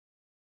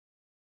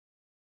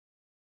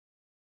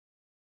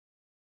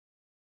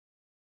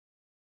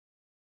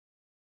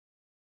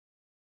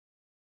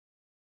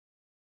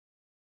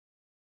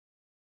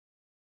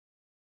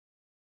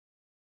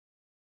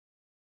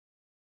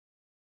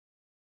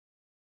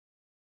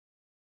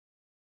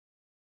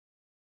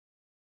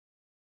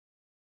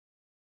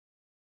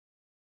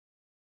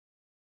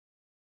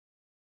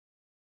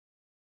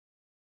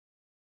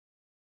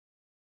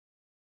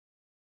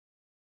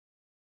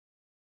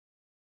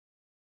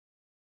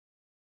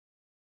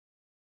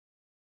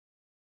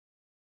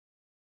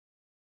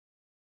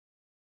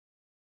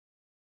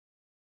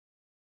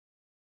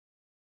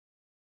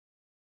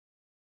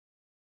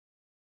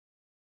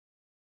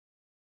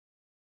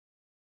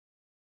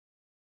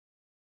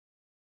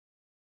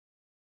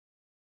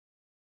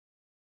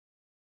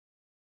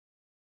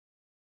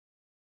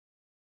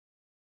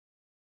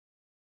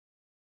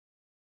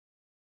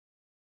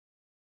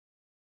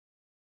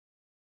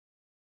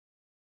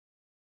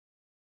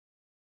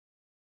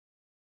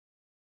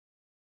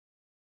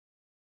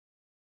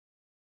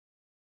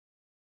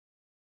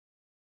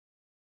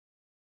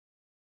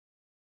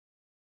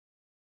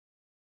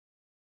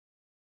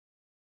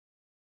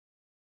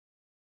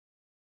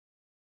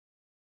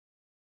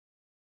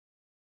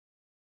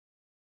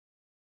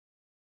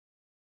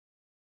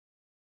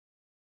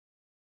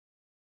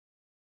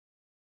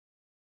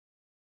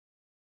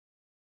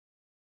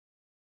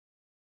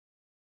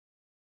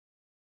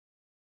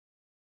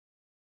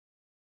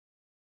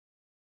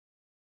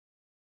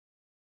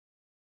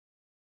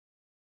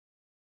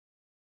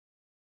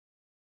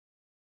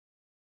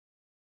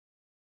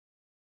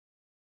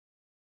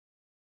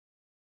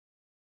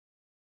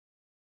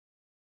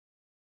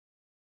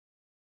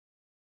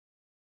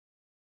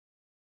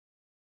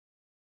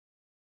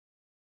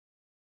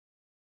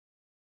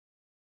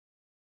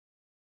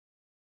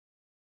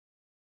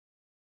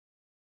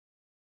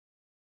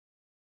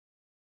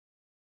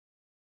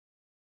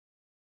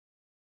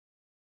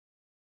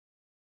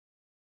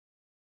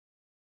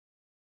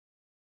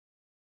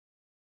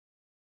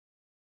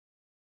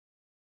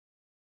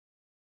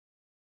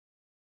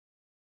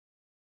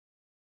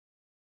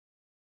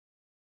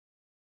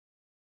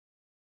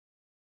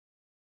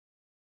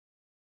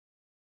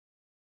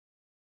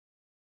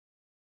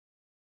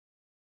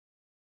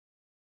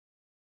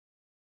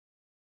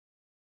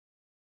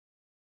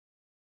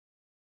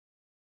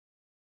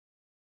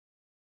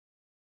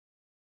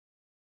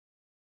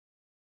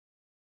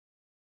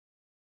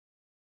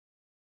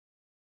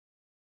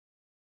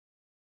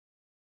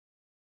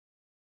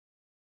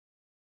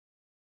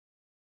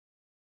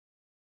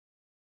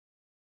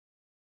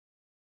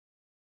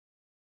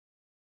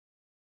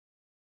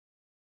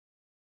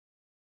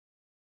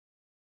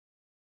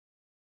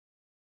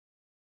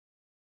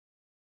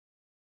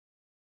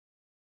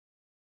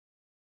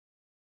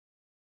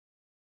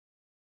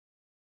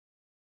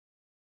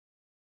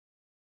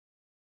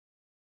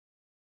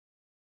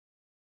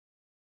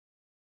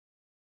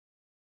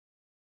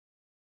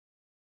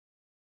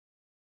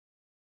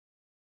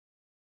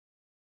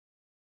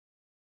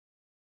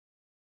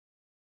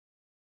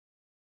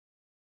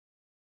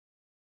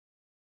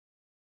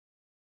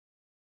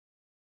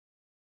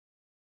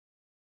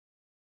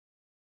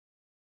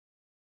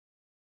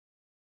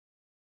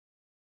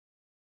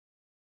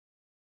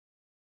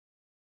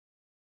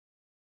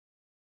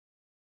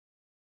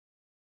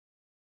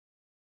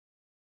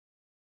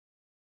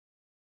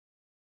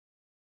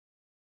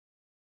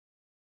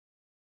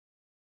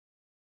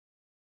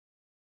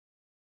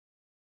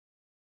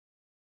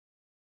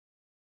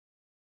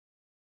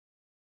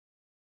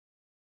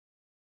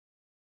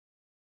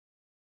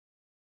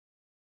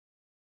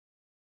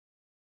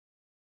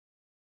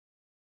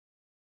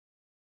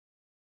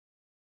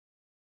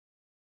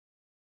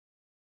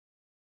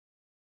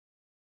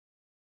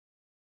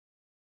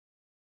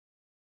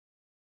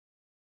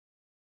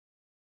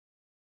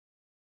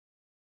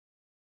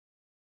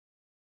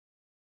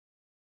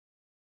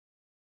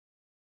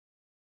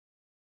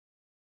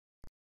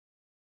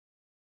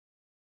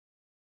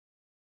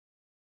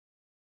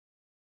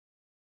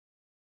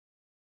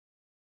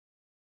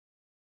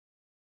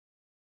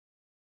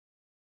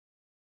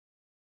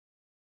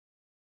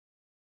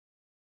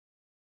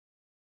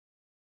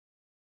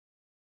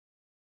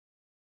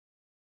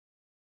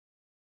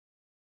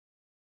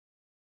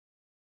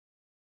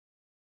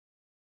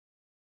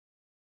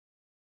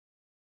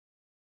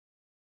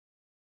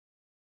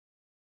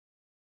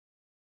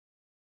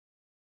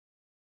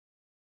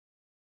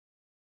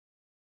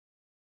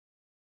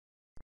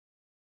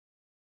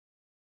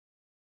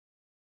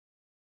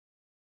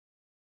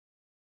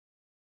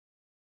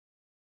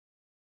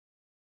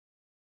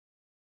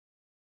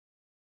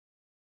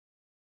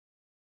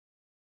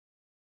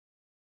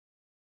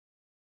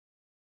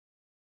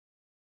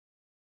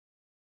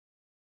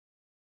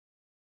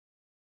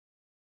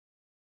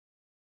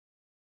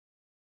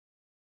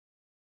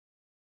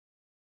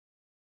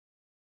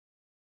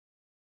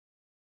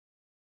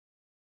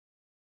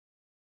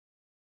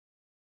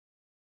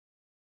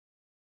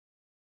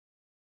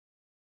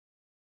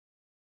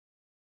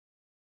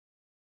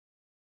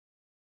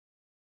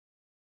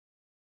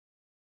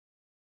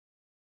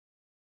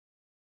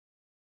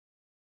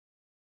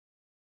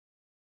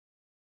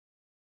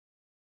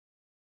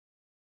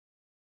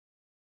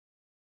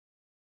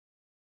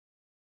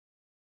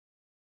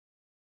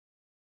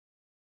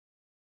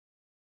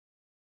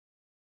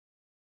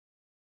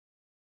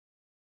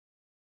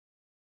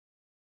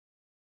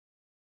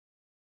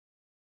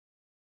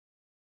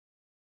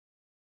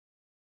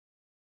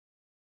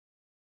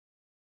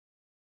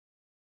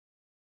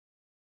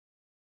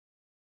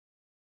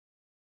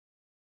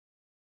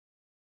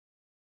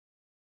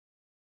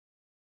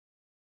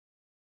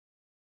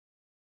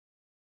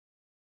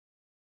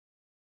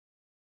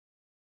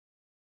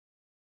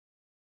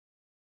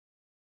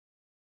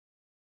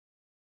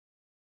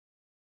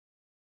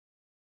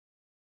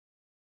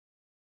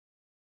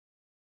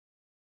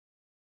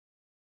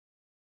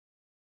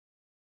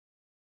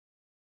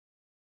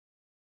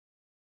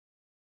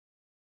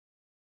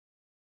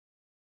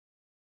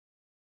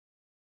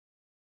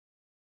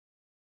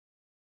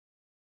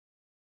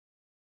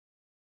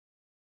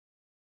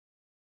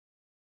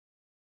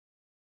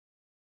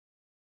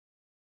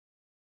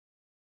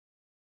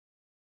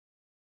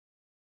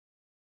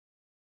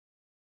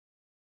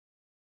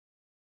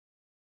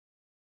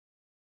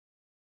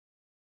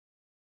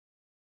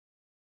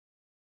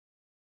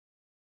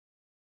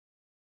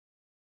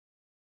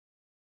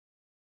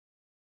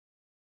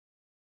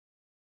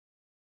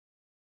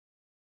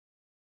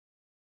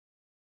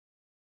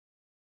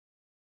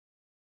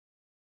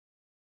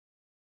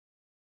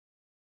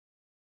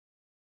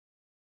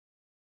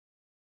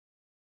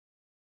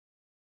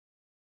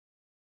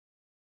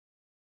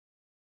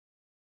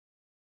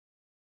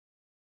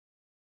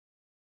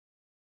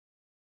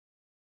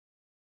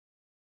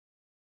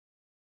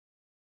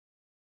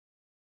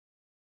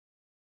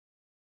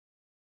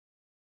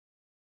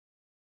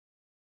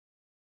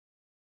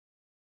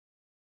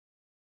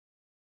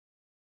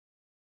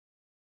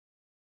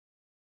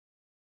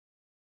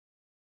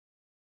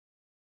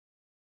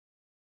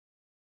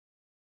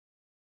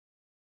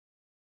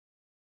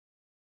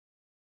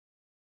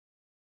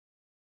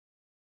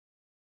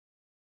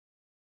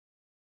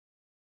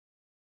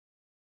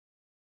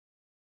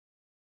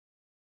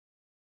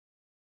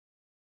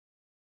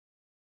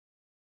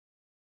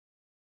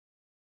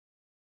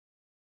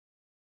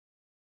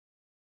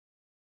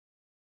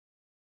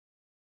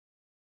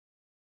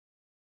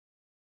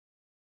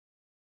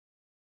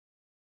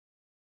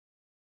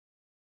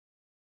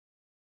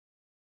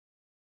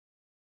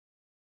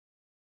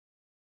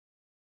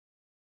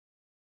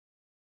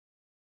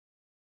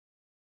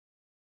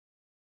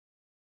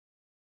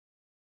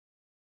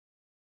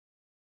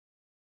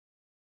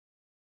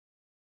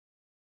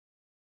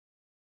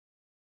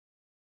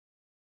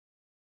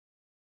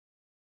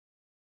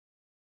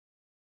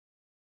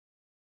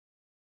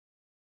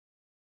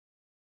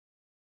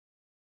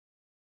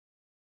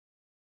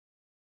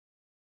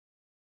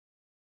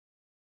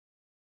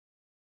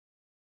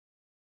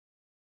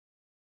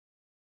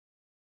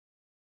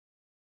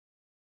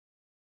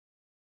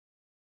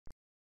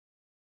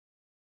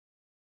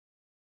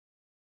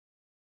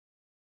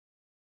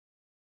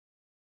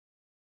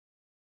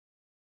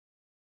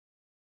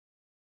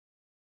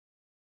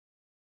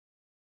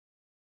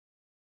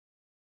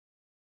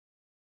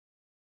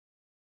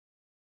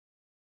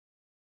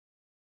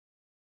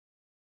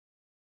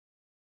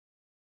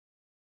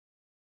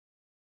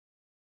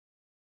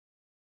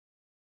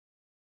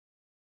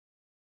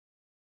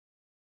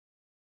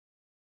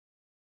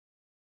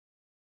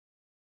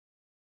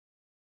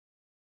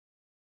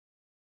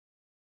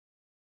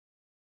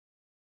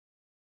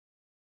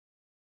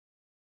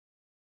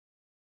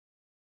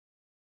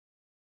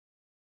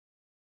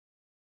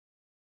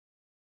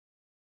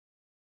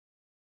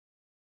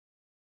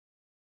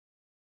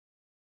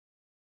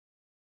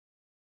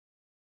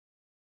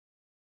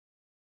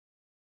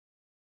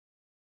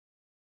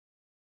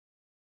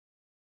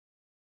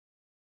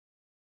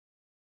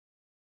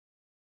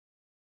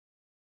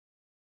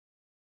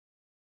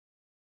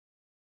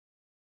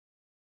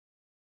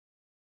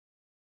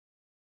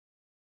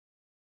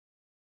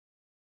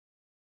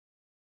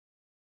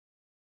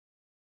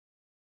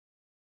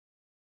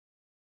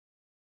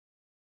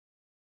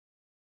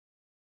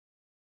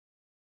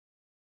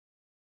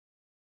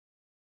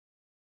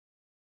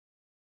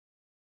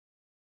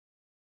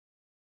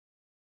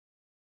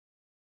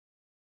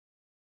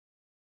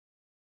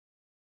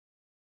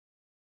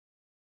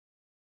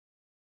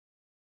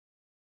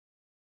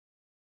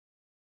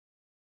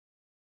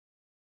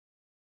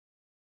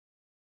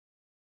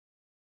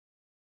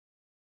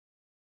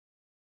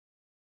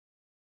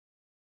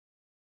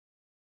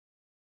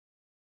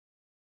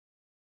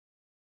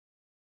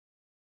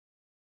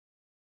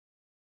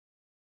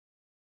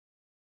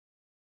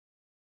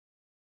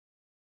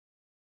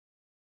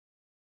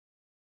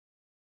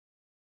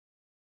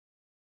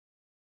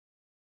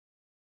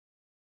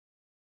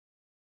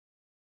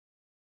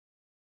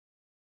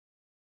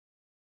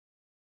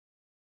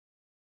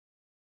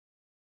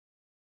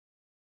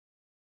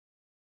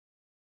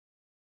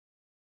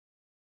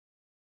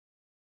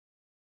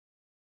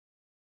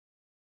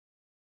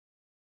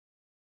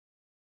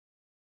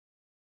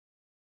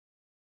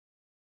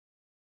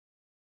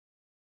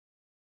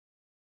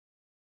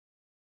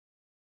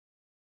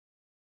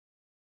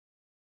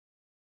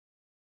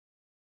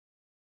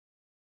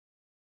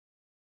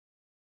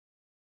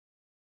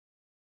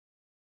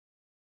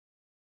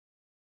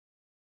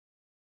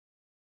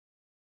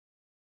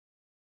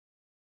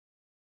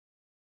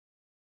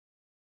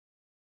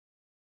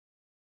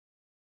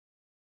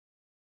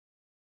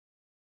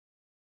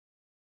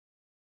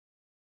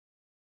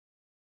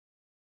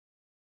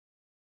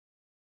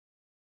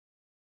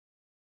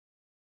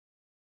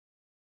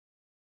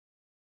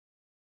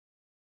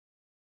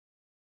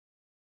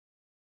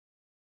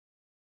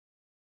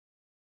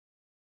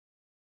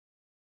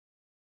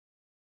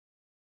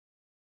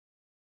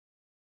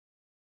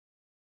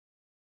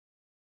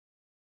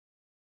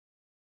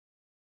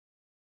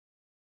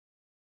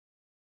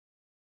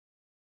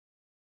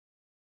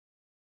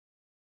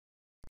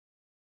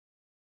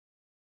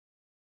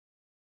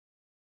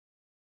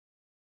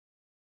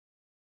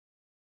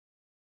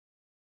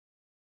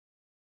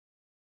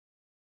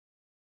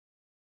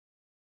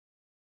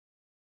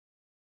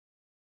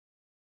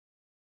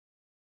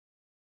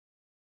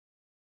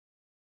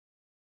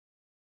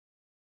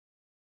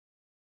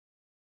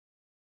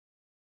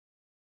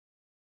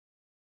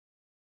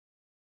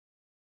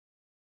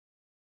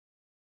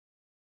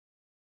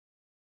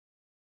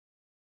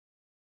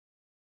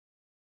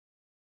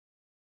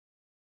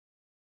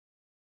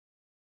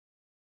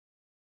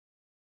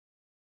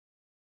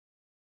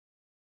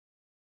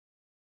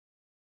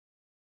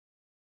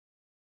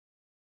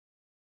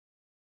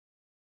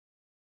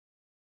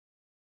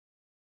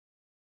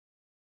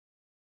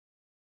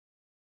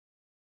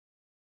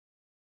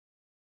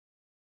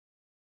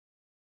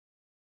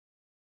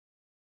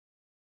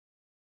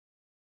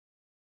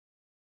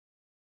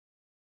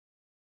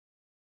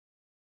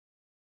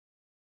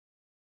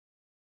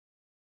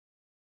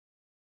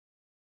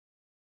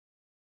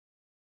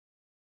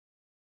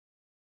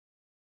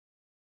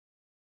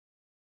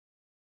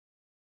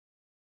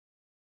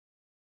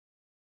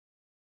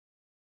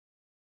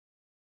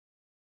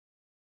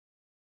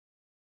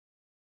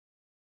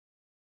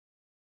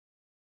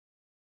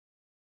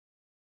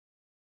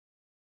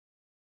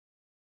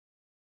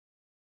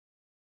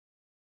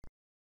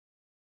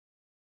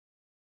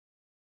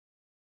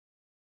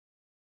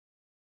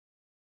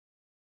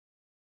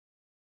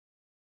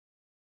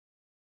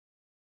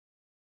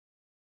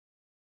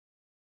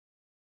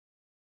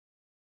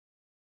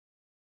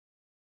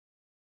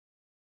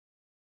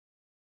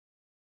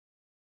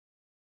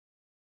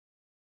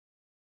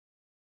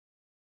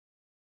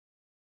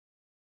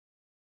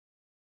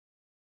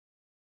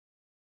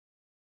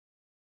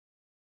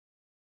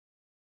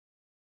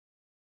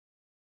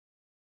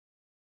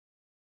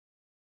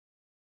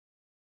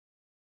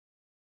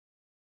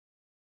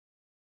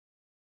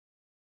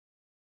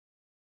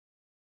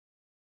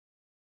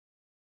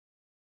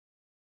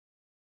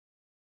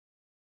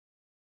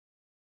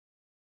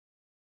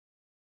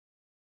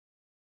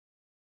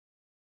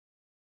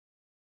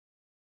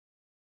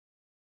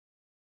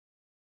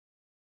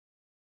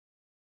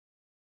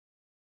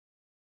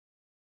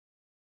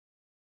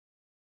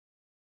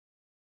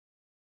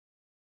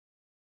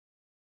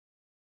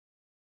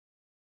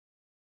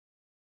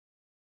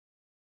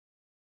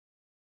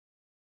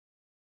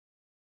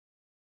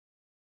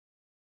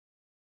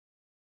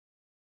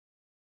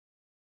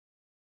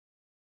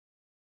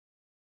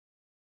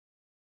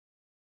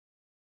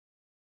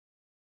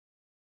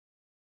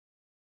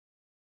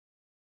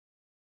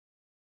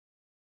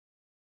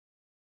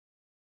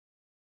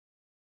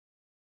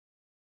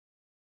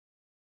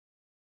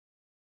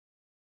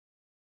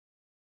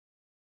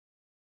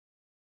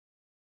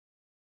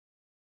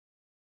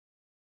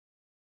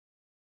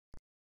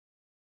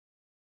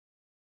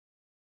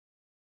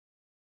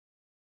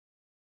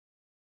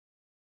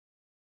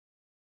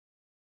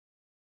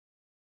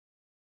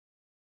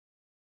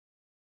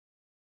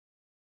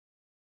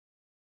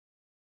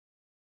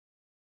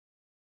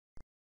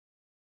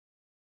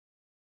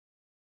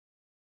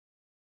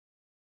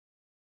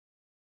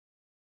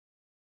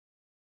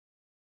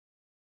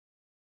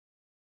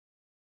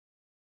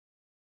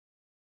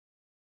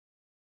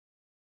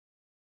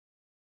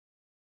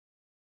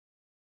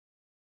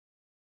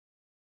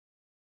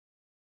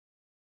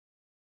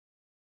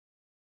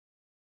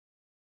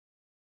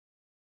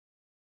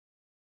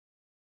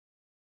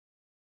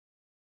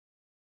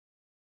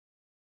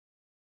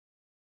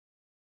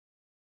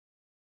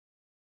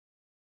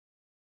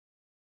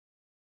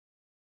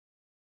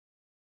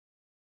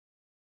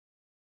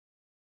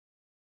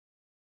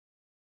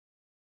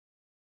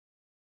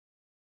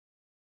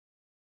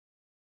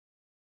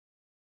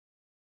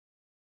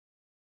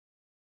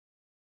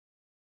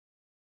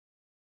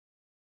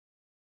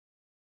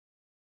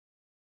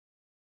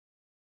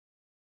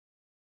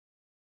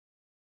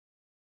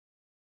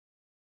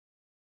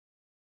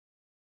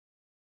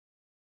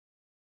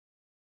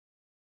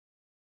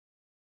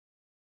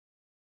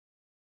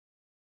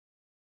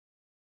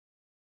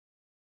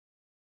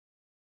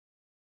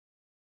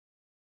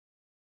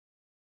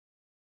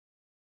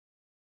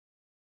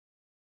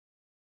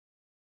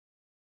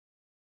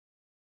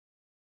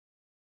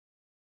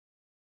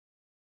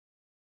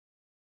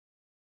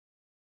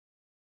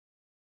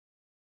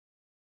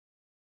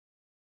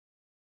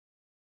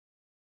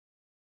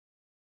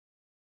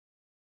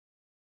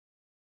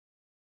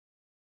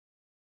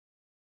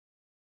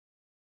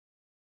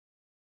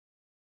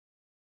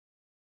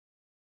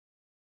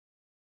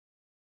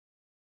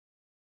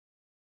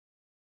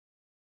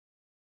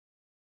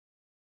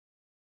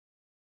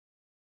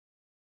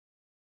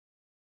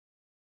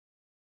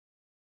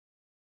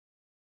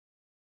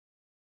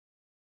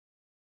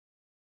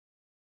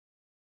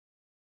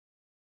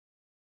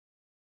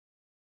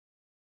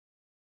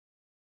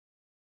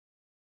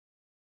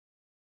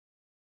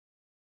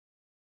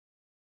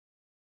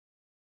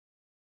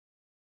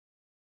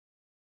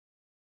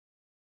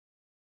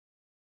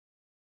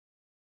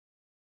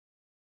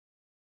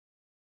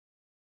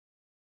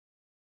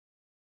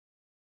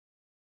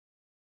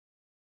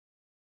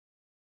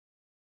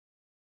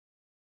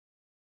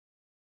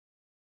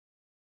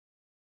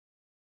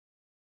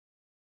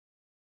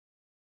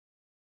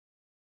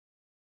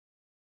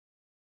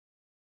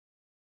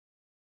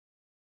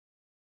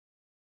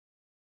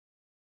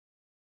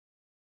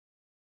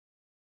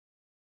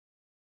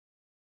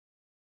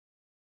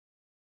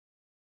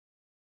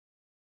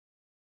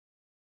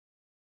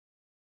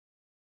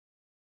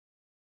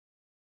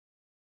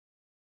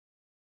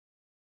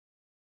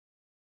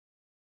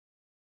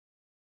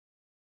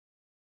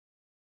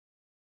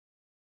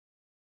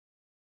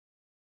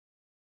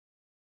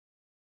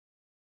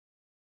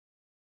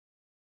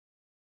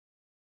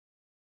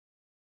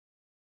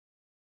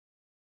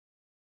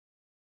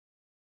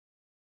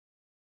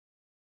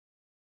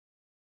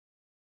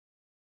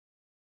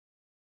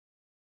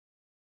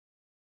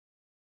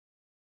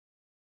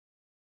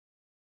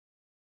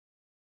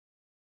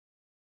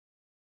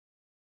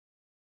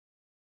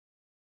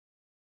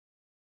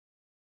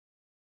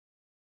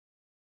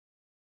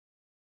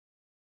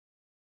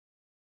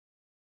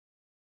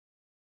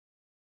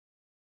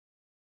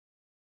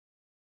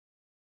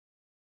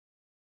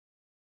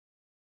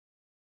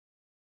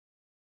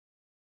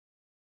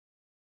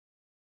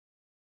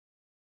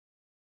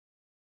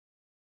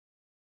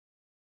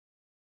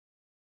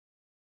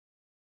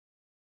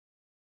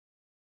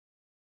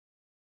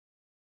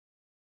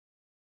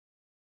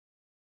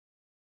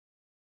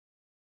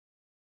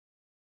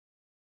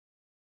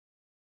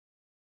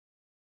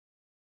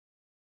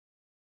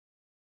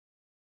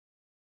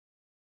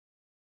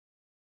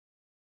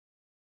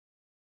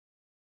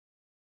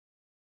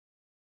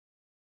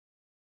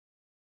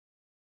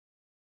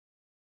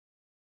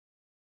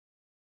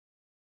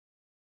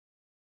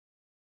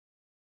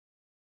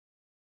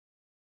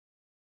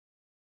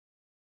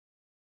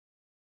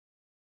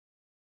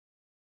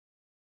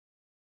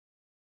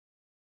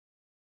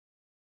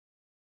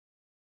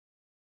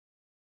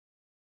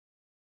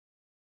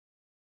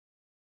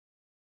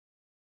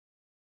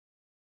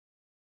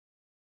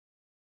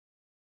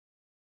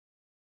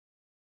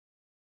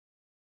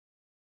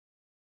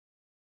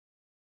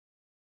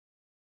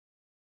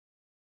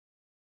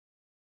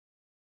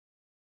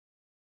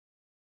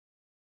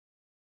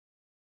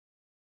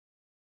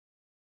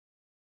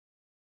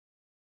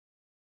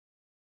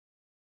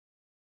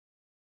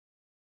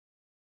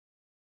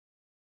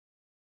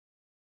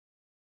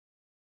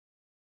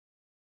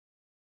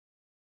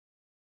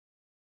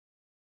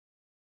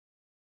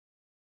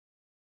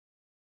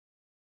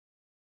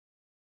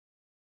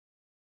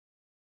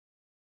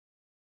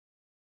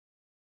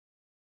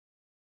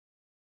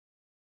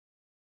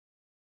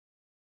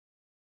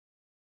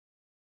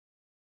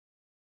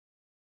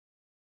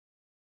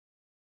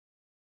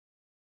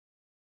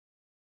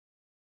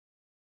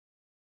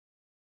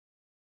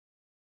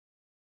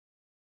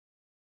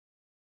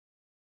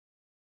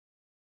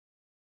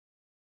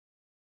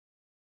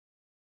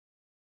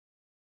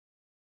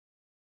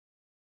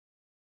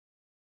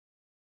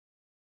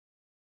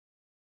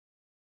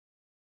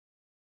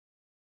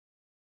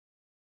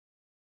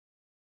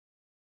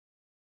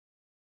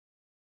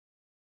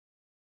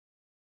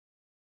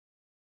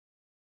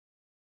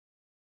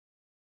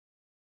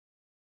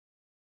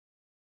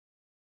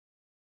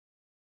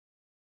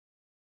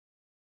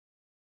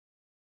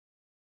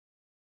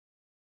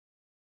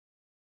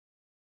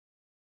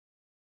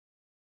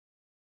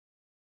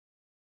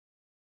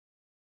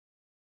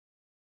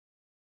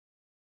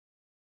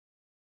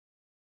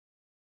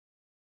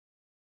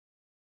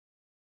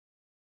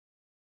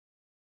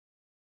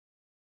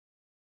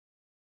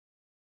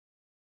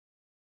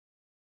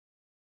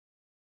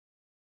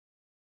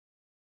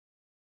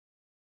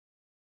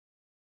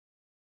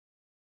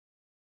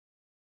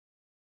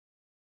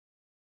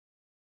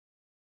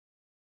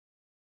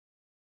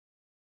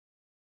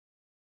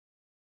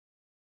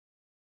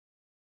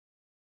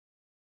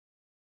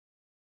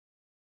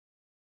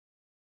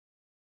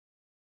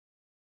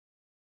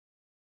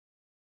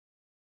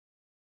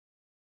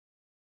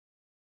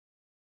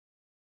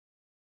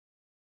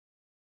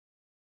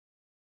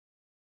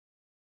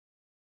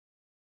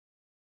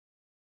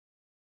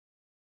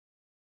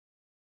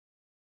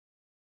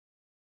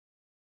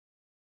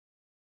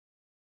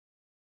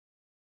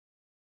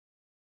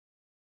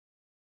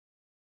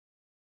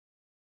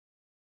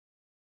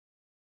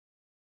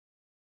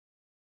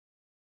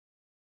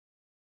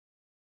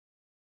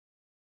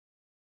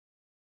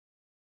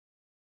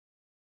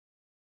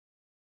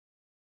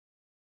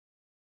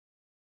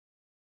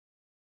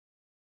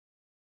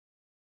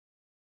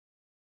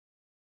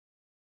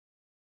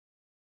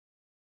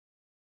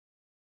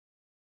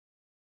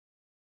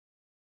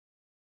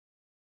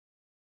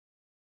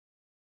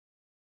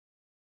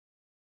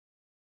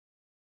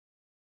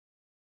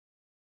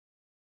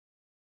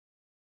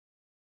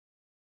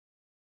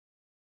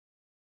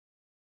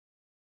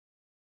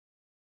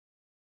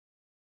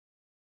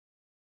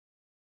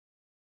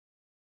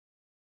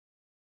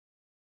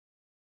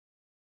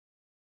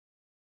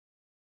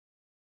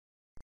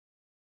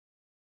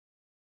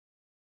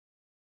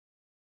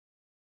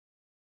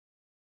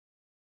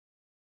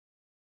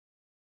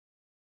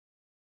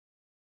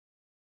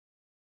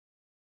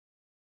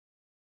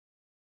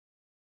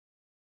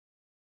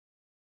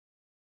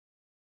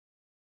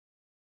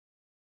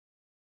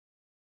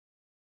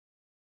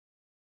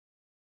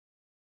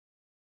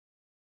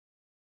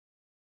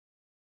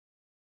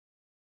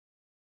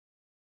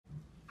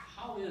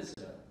how is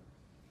it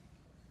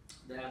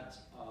that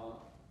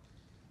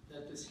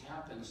that this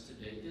happens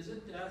today? Is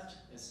it that,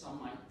 as some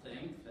might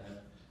think,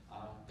 that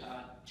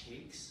God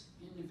takes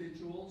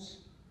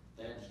individuals,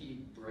 that he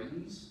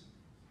brings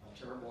a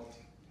terrible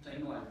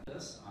thing like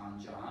this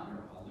on John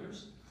or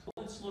others?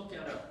 Well, let's look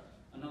at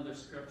another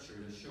scripture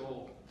to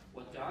show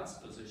what God's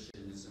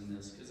position is in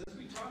this. Because as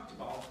we talked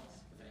about,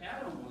 if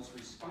Adam was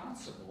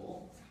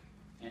responsible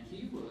and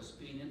he was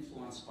being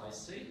influenced by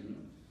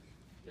Satan,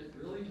 it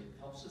really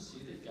helps us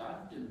see that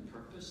God didn't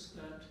purpose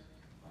that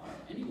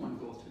anyone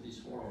go through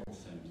these horrible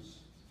things.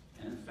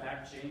 And in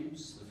fact,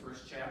 James, the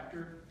first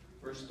chapter,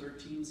 verse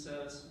 13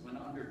 says, when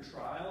under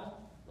trial,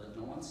 let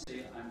no one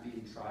say, I'm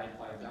being tried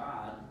by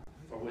God,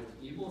 for with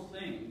evil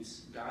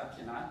things God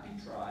cannot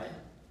be tried,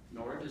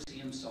 nor does he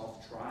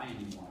himself try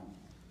anyone.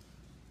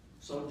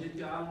 So did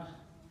God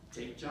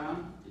take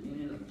John? Did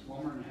he need a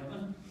plumber in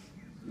heaven?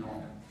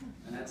 No.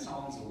 And that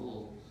sounds a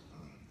little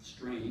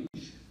strange,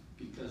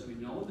 because we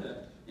know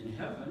that in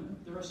heaven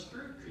there are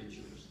spirit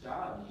creatures,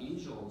 God,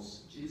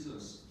 angels,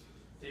 Jesus.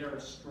 They are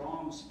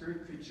strong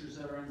spirit creatures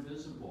that are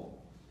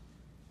invisible.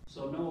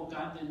 So no,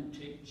 God didn't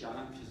take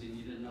John because he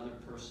needed another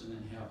person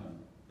in heaven.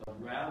 But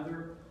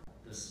rather,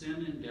 the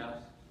sin and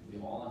death we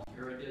all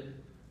inherited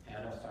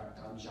had effect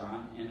on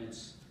John, and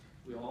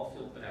we all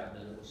feel bad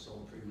that it was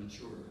so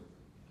premature.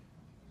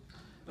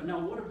 But now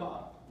what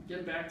about,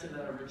 getting back to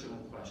that original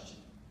question,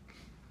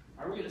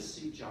 are we going to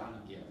see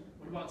John again?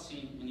 What about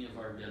seeing any of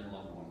our dead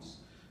loved ones?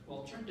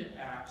 Well, turn to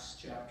Acts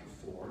chapter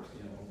 4,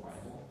 if you have a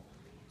Bible.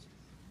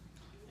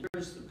 There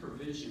is the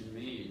provision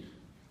made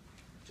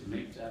to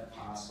make that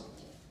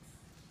possible.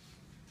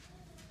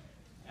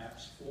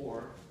 Acts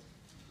 4,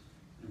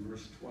 and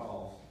verse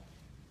 12.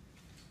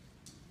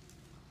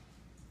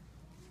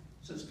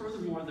 It says,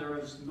 furthermore, there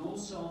is no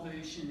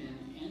salvation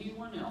in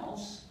anyone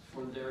else,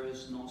 for there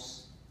is no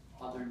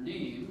other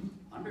name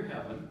under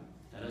heaven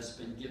that has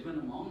been given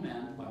among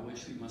men by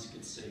which we must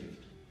get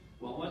saved.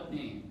 Well, what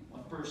name?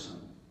 What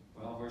person?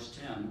 Well, verse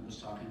 10 was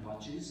talking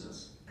about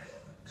Jesus.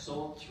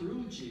 So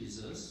through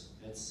Jesus,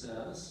 it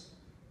says,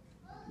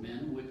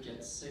 men would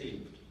get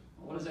saved.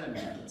 Well, what does that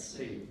mean, get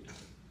saved?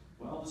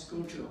 Well, let's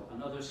go to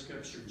another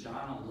scripture,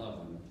 John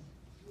 11.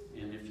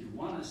 And if you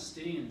want to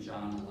stay in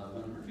John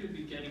 11, we're going to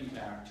be getting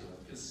back to it.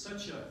 It's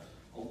such a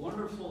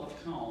wonderful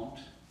account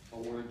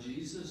of where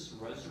Jesus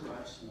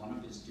resurrects one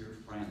of his dear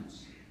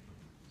friends.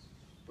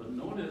 But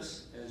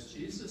notice, as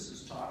Jesus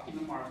is talking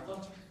to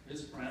Martha,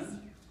 his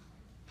friend,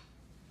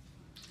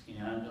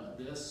 and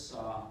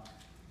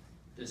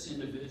this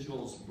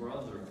individual's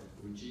brother,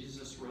 who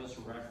Jesus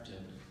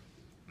resurrected,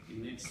 he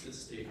makes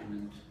this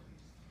statement,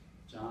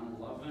 John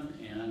 11,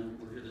 and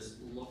we're going to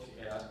look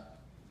at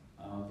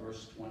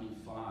verse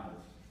 25.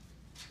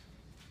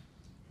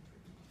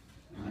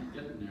 I'm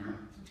getting there.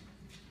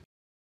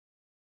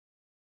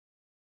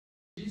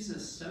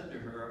 Jesus said to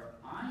her,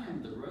 I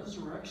am the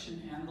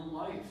resurrection and the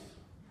life.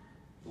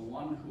 The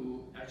one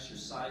who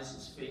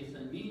exercises faith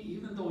in me,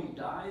 even though he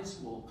dies,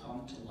 will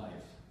come to life.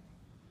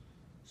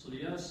 So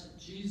yes,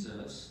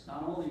 Jesus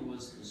not only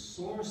was the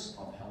source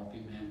of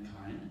helping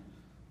mankind,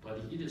 but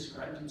he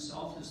described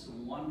himself as the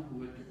one who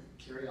would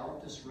carry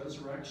out this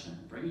resurrection,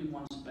 bringing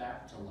one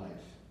back to life.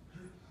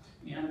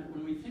 And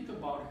when we think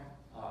about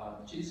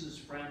Jesus'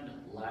 friend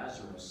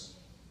Lazarus,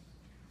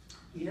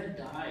 he had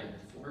died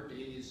 4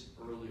 days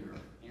earlier.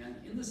 And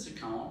in this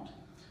account,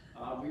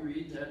 we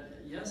read that,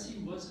 yes, he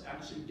was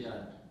actually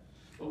dead.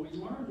 But we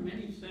learn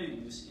many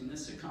things in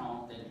this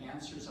account that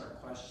answers our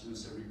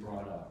questions that we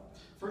brought up.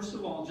 First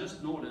of all,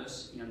 just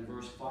notice in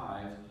verse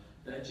 5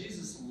 that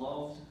Jesus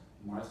loved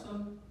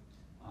Martha,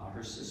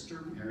 her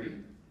sister Mary,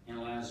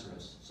 and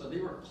Lazarus. So they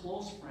were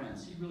close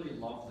friends. He really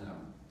loved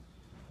them.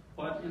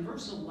 But in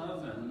verse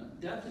 11,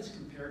 death is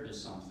compared to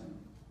something.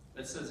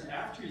 It says,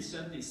 after he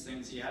said these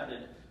things, he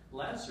added,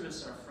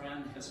 Lazarus, our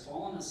friend, has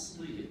fallen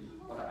asleep,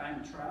 but I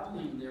am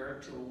traveling there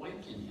to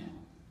awaken him.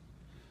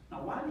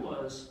 Now, why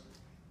was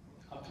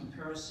a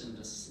comparison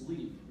to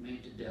sleep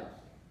made to death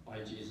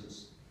by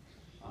Jesus?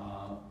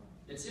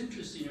 It's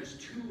interesting, there's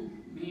two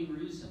main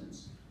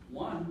reasons.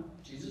 One,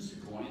 Jesus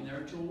was going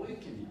there to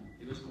awaken him.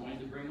 He was going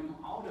to bring him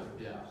out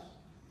of death.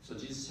 So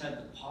Jesus had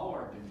the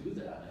power to do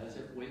that, as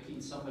if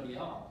waking somebody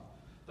up.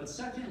 But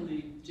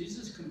secondly,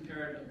 Jesus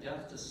compared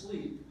death to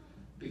sleep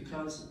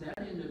because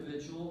that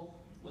individual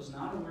was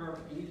not aware of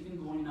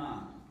anything going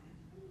on.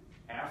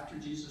 After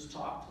Jesus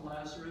talked to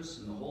Lazarus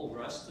and the whole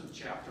rest of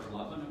chapter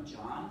 11 of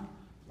John,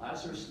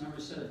 Lazarus never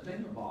said a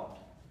thing about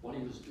what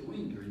he was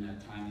doing during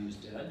that time he was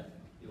dead.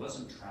 He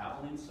wasn't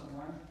traveling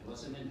somewhere. He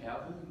wasn't in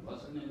heaven. He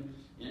wasn't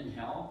in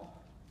hell.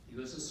 He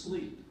was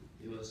asleep.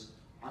 He was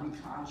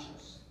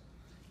unconscious.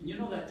 And you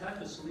know that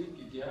type of sleep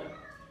you get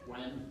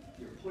when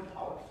you're put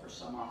out for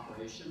some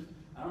operation?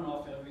 I don't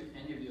know if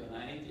any of you, and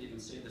I hate to even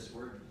say this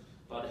word,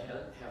 but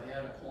have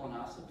had a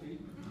colonoscopy.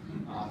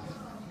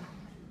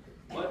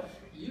 But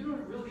you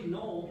don't really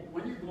know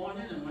when you're going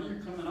in and when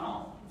you're coming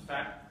out. In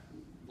fact,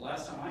 the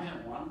last time I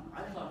had one,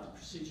 I thought the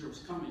procedure was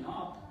coming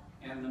up,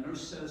 And the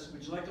nurse says,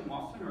 would you like a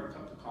muffin or a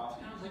cup of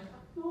coffee? And I was like,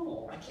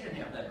 no, I can't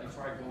have that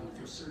before I go in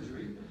for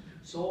surgery.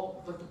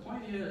 So, but the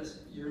point is,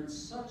 you're in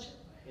such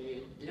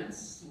a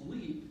dense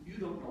sleep, you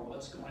don't know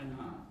what's going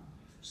on.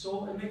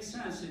 So it makes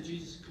sense that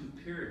Jesus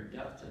compared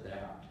death to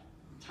that.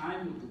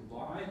 Time would go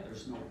by,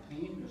 there's no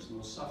pain, there's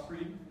no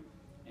suffering,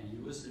 and he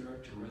was there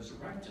to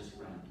resurrect his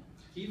friend.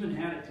 He even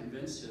had to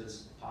convince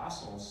his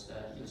apostles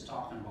that he was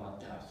talking about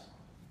death.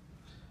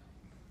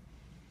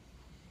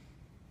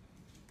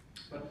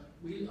 But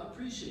we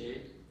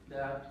appreciate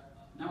that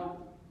now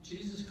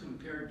Jesus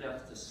compared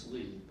death to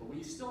sleep, but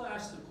we still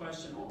ask the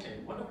question, okay,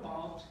 what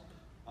about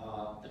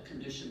the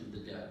condition of the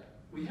dead?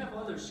 We have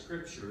other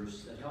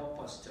scriptures that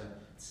help us to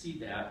see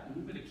that, and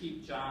we're going to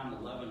keep John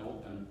 11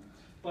 open.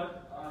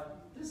 But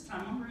this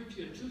time I'm going to read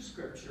to you two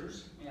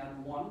scriptures,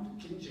 and one,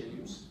 King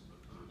James,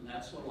 and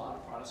that's what a lot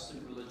of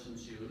Protestant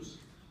religions use,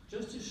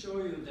 just to show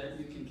you that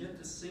you can get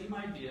the same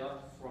idea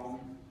from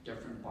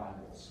different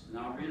Bibles.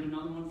 Now I'll read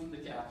another one from the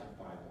Catholic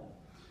Bible.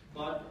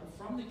 But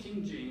from the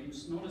King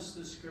James, notice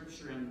this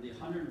scripture in the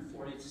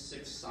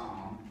 146th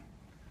Psalm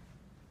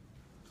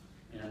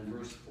and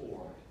verse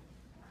 4.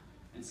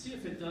 And see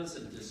if it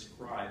doesn't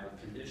describe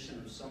a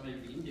condition of somebody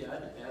being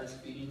dead as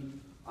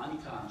being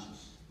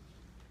unconscious,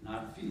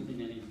 not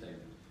feeling anything.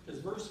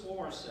 Because verse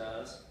 4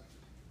 says,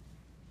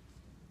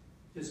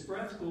 his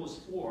breath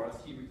goes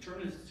forth, he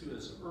returneth to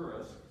his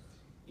earth,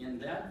 in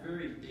that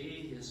very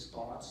day his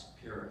thoughts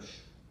perish.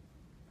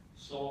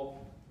 So,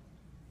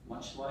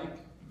 much like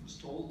it was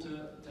told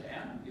to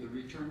Adam, he would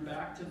return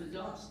back to the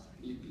dust,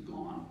 he'd be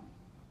gone.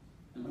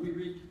 And let me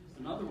read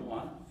another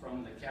one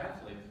from the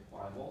Catholic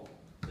Bible.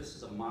 This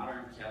is a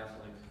modern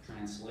Catholic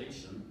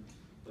translation,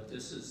 but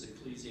this is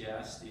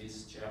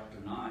Ecclesiastes chapter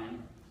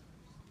 9,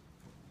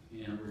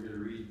 and we're going to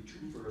read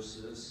two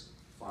verses,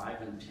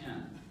 5 and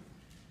 10.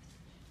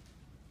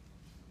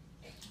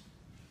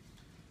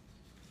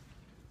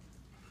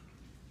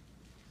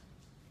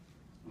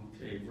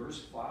 Okay,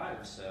 verse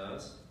 5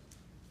 says,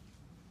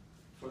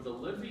 for the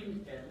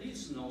living at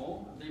least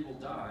know they will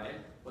die,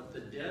 but the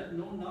dead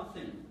know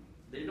nothing.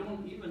 They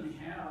don't even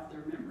have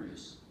their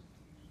memories.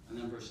 And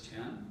then verse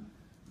 10,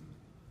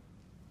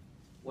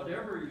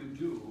 whatever you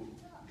do,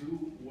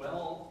 do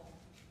well,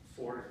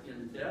 for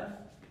in death,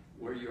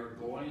 where you're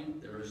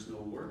going, there is no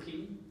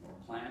working, or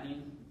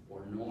planning,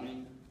 or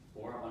knowing,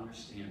 or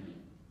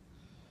understanding.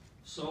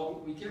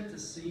 So we get the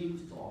same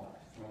thought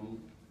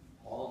from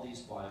all these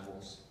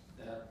Bibles,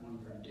 that when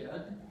we're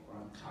dead or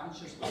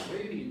unconscious, we're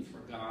waiting for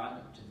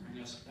God to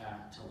bring us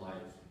back to life.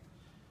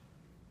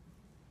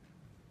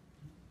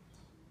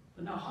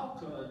 But now how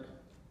could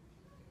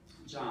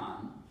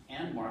John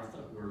and Martha,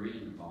 who we're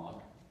reading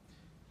about,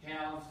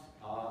 have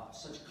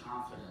such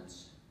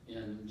confidence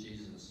in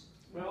Jesus?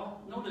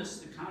 Well, notice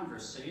the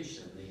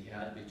conversation they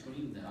had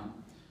between them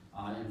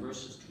in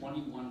verses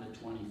 21 to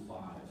 25.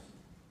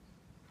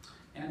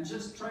 And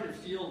just try to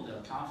feel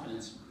the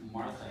confidence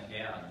Martha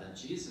had, that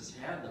Jesus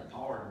had the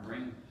power to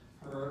bring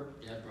her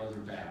dead brother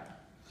back.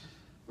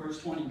 Verse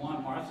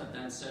 21, Martha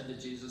then said to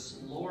Jesus,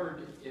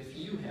 Lord, if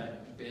you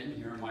had been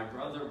here, my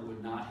brother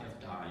would not have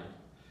died.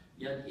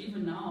 Yet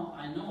even now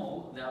I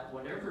know that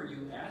whatever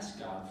you ask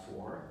God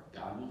for,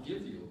 God will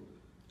give you.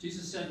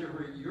 Jesus said to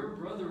her, your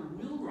brother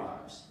will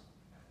rise.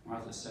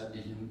 Martha said to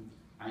him,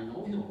 I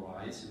know he'll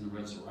rise in the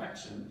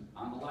resurrection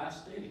on the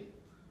last day.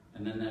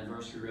 And then that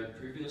verse we read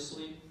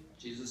previously,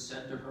 Jesus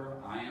said to her,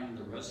 I am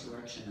the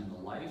resurrection and the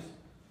life.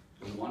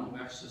 The one who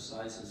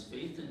exercises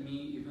faith in me,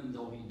 even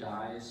though he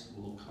dies,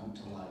 will come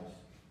to life.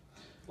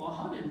 Well,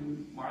 how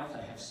did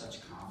Martha have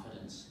such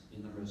confidence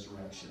in the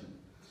resurrection?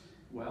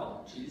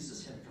 Well,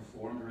 Jesus had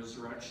performed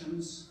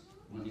resurrections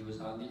when he was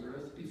on the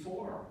earth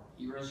before.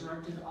 He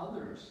resurrected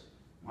others.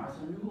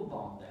 Martha knew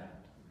about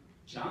that.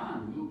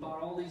 John knew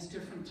about all these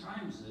different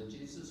times that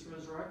Jesus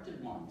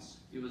resurrected ones.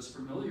 He was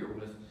familiar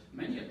with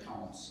many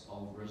accounts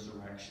of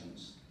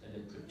resurrections that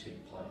it could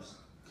take place.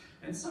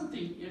 And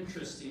something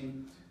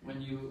interesting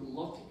when you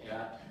look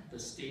at the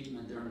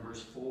statement there in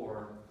verse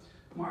 4,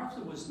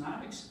 Martha was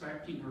not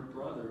expecting her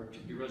brother to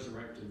be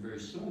resurrected very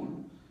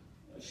soon.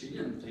 She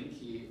didn't think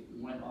he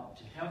went up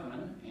to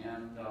heaven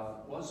and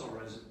was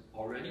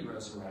already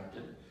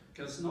resurrected.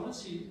 Because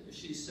notice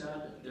she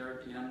said there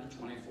at the end of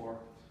 24,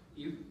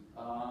 it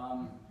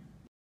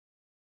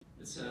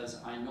says,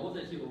 I know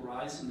that he will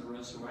rise in the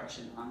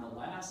resurrection on the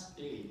last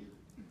day.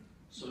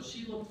 So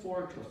she looked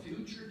forward to a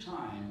future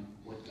time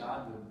when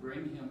God would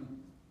bring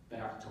him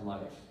back to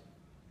life.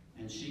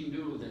 And she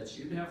knew that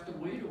she'd have to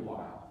wait a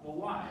while. Well,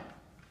 why?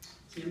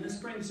 See, and this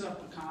brings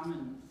up a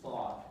common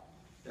thought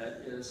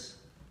that is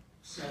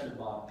said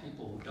about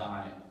people who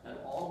die,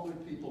 that all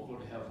good people go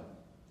to heaven.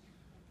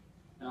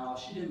 Now,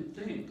 she didn't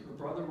think her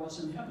brother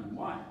was in heaven.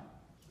 Why?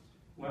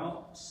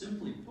 Well,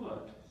 simply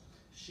put,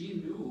 she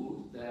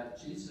knew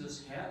that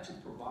Jesus had to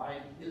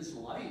provide his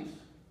life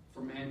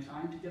for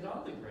mankind to get out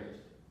of the grave.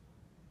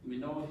 We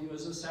know he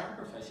was a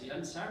sacrifice. He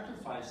hadn't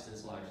sacrificed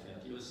his life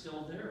yet. He was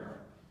still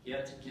there. He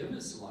had to give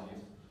his life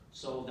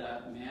so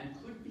that man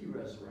could be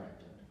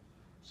resurrected.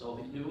 So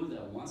he knew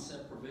that once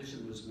that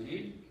provision was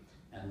made,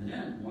 And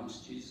then, once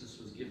Jesus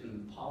was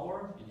given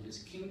power in his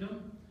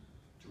kingdom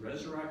to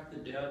resurrect the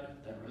dead,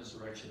 that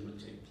resurrection would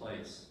take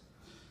place.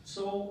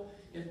 So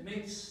it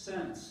makes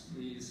sense,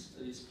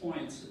 these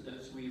points,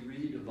 as we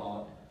read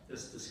about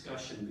this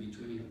discussion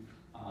between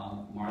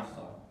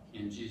Martha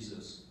and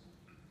Jesus.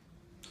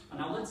 And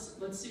now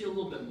let's see a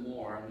little bit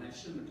more, and I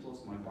shouldn't have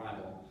closed my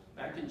Bible.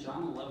 Back in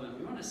John 11,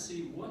 we want to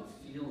see what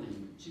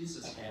feeling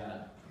Jesus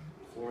had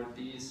for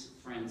these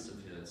friends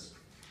of his.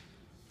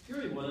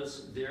 Here he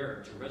was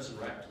there to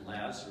resurrect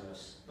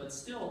Lazarus, but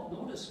still,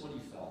 notice what he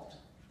felt.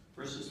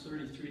 Verses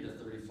 33 to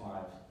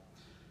 35.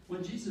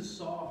 When Jesus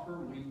saw her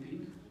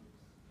weeping,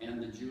 and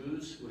the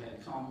Jews who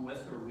had come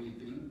with her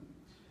weeping,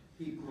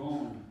 he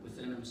groaned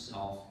within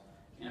himself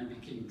and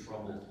became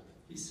troubled.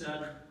 He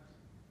said,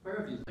 "Where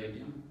have you laid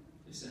him?"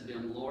 They said to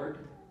him,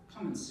 "Lord,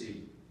 come and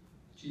see."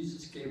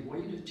 Jesus gave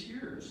way to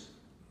tears.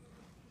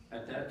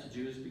 At that, the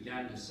Jews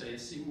began to say,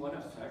 "See what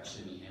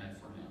affection he had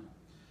for him."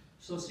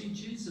 So see,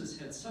 Jesus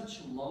had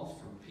such love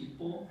for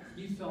people,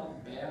 he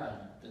felt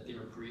bad that they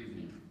were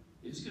grieving.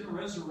 He was going to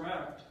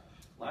resurrect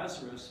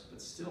Lazarus,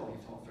 but still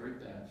he felt very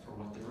bad for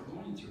what they were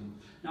going through.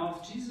 Now,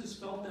 if Jesus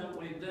felt that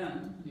way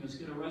then, he was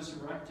going to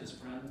resurrect his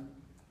friend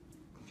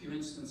a few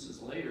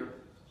instances later,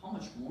 how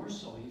much more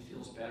so he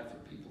feels bad for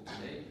people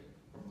today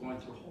who are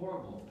going through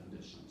horrible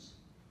conditions.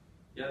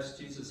 Yes,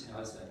 Jesus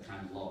has that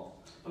kind of love.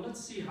 But let's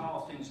see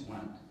how things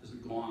went as we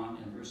go on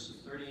in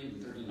verses 30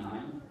 and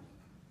 39,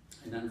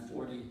 and then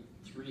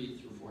 43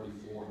 through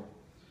 44.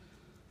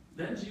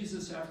 Then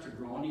Jesus, after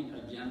groaning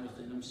again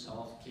within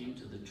himself, came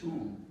to the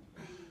tomb.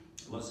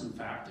 It was in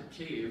fact a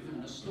cave,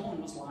 and a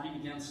stone was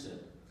lying against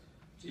it.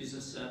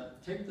 Jesus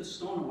said, "Take the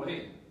stone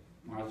away."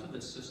 Martha,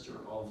 the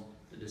sister of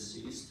the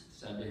deceased,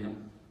 said to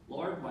him,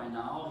 "Lord, by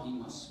now he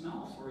must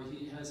smell, for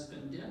he has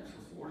been dead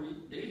for 40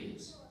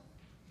 days.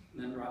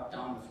 And then drop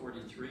down to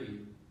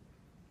 43.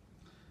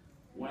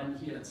 When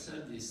he had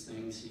said these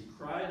things, he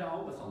cried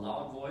out with a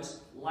loud voice,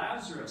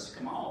 "Lazarus,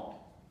 come out!"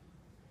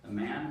 The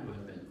man who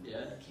had been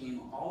dead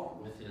came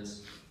out with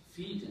his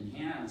feet and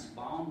hands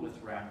bound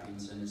with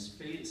wrappings, and his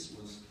face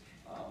was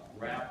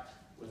wrapped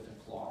with a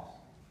cloth.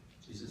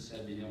 Jesus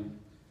said to him,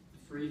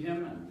 "Free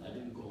him and let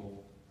him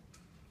go."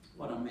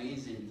 What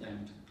amazing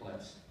thing took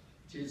place.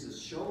 Jesus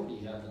showed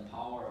he had the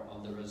power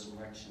of the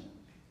resurrection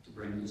to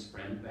bring his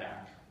friend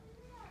back.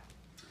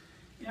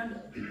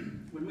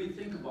 And when we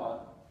think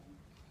about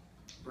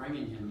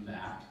bringing him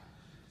back,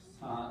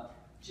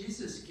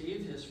 Jesus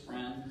gave his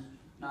friend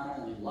not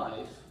only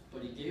life,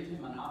 but he gave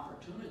him an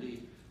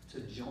opportunity to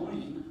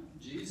join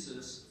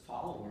Jesus'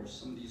 followers,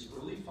 some of these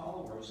early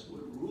followers who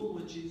would rule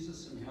with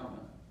Jesus in heaven.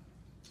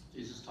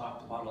 Jesus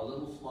talked about a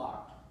little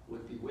flock who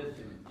would be with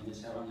him in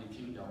his heavenly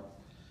kingdom.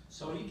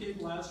 So he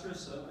gave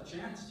Lazarus a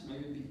chance to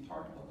maybe be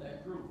part of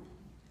that group.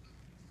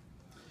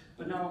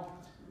 But now,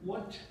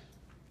 what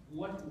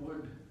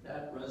would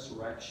that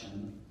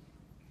resurrection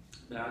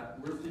that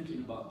we're thinking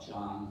about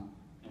John,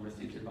 and we're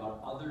thinking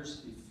about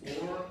others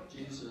before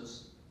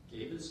Jesus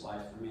gave his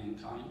life for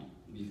mankind,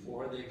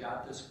 before he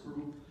got this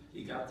group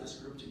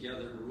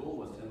together to rule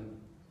with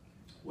him,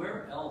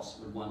 where else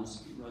would one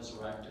be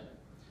resurrected?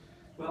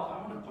 Well,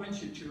 I want to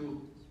point you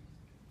to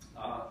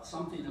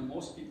something that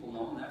most people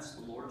know, and that's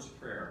the Lord's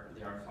Prayer,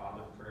 the Our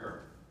Father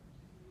prayer.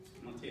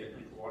 I'm going to take a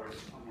drink of water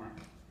somewhere.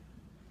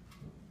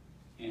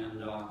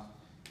 And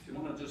if you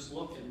want to just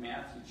look at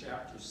Matthew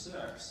chapter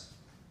 6,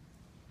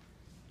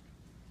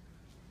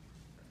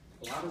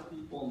 a lot of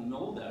people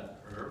know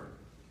that prayer,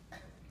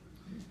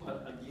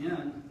 but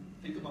again,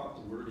 think about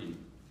the wording.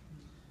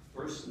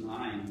 Verse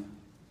 9,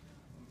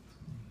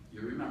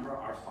 you remember,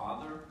 "Our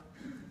Father,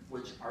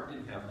 which art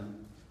in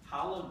heaven,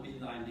 hallowed be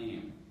thy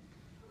name.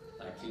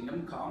 Thy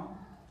kingdom come."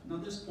 Now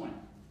this point,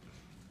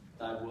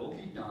 "Thy will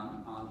be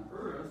done on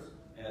earth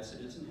as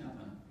it is in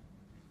heaven."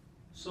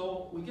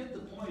 So we get the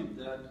point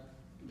that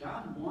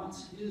God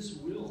wants his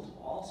will to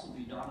also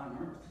be done on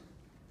earth.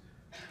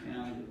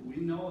 And we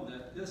know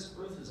that this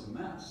earth is a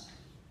mess.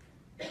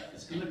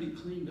 It's going to be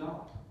cleaned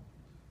up.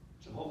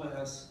 Jehovah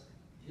has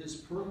his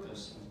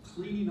purpose of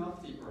cleaning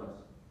up the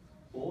earth,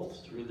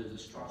 both through the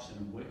destruction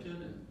of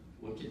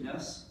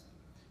wickedness.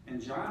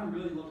 And John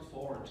really looked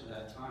forward to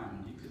that time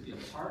when he could be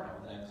a part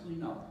of that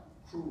cleanup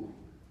crew.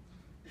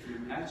 Can you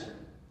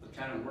imagine what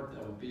kind of work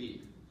that would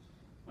be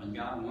when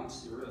God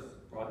wants the earth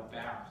brought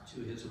back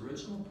to his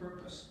original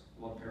purpose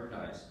of a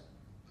paradise?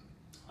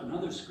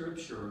 Another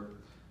scripture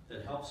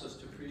that helps us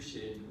to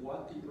appreciate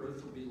what the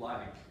earth will be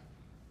like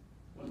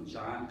when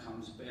John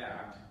comes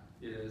back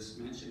is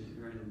mentioned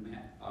here in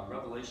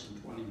Revelation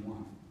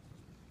 21.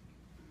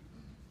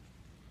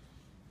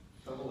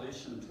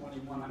 Revelation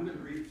 21, I'm going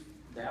to read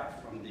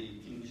that from the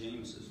King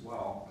James as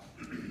well.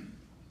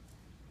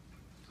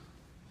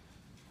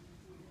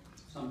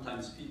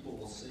 Sometimes people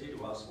will say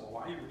to us, "Well,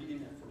 why are you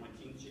reading it from a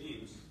King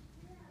James?"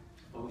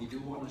 But we do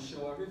want to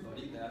show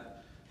everybody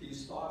that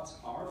these thoughts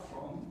are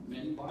from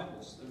many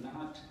Bibles.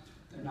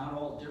 They're not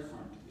all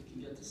different. We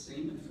can get the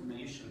same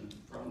information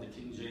from the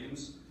King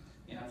James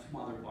and from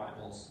other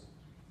Bibles.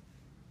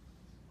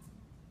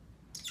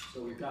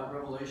 So we've got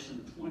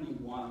Revelation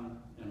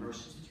 21 and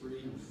verses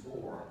 3 and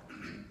 4.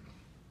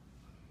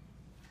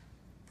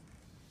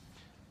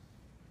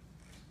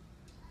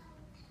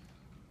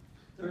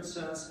 There it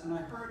says, "And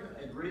I heard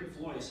a great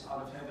voice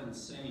out of heaven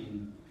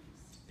saying,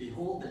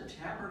 Behold, the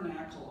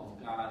tabernacle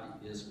of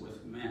God is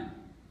with men,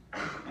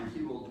 and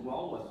he will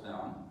dwell with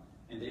them,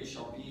 and they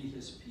shall be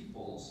his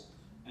peoples,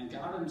 and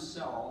God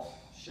himself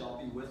shall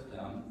be with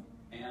them,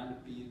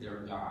 and be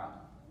their God."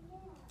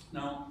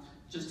 Now,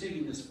 just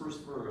taking this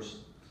first verse,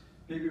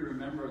 maybe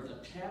remember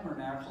the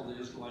tabernacle the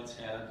Israelites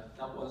had,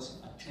 that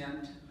was a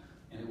tent,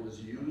 and it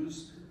was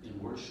used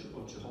in worship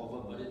of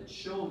Jehovah, but it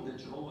showed that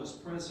Jehovah was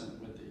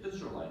present with the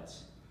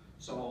Israelites.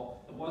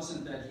 So it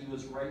wasn't that he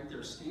was right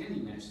there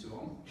standing next to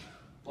them,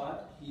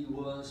 but he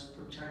was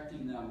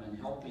protecting them and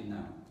helping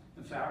them.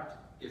 In fact,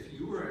 if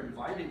you were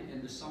invited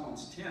into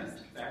someone's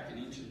tent back in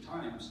ancient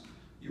times,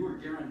 you were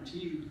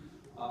guaranteed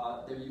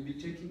that you'd be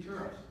taken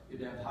care of.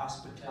 You'd have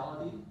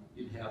hospitality,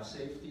 you'd have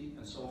safety,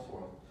 and so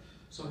forth.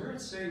 So here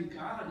it's saying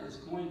God is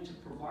going to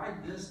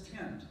provide this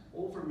tent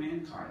over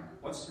mankind.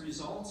 What's the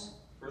results?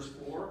 Verse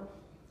 4,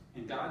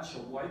 "And God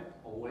shall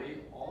wipe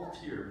away all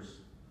tears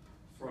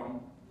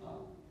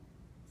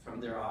from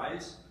their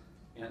eyes,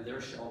 and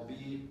there shall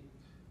be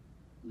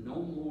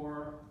no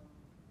more,"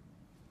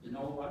 you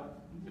know what?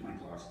 Get my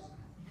glasses.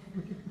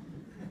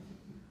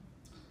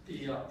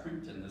 The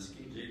print in this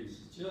King James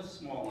is just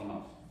small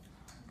enough.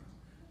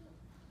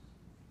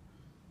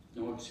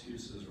 No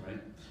excuses,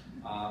 right?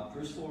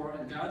 Verse 4,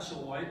 "And God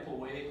shall wipe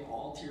away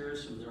all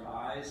tears from their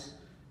eyes,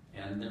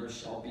 and there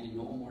shall be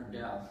no more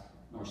death,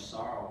 nor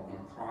sorrow,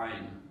 nor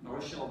crying,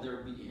 nor shall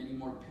there be any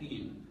more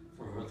pain,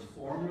 for the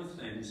former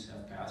things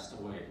have passed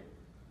away."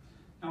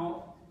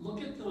 Now,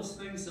 look at those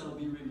things that will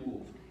be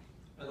removed.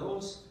 Are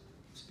those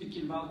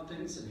speaking about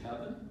things in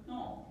heaven?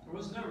 No, there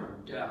was never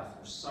death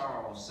or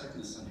sorrow or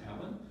sickness in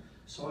heaven.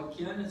 So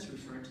again, it's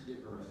referring to the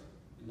earth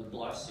and the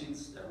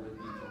blessings that would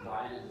be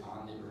provided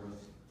on the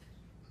earth.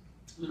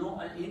 You know,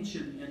 an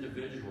ancient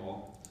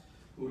individual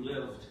who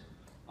lived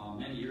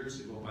many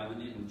years ago by the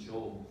name of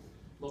Job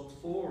looked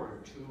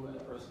forward to an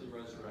earthly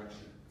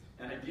resurrection.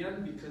 And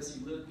again, because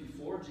he lived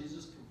before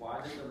Jesus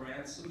provided the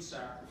ransom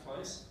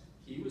sacrifice,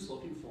 he was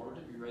looking forward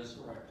to be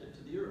resurrected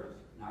to the earth,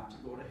 not to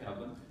go to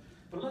heaven.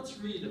 But let's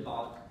read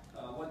about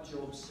what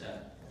Job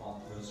said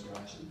about the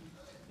resurrection.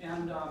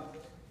 And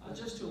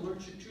just to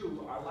alert you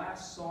to, our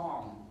last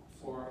song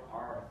for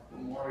our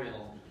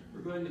memorial,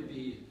 we're going to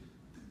be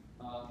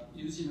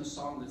using a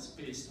song that's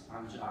based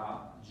on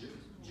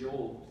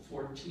Job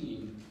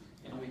 14.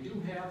 And we do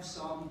have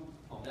some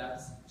of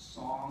that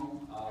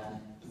song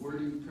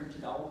wording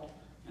printed out.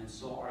 And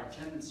so our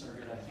attendants are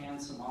going to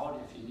hand some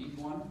out if you need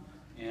one.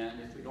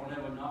 And if we don't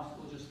have enough,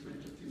 we'll just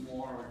print a few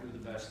more or do the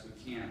best we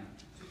can.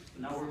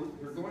 Now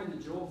we're going to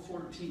Job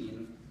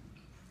 14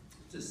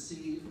 to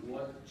see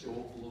what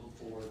Job looked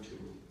forward to.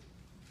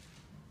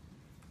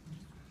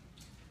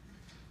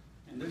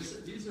 And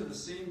these are the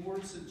same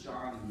words that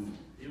John knew.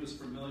 He was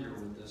familiar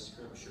with this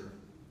scripture.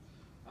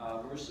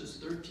 Verses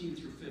 13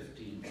 through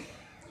 15.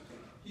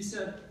 He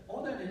said,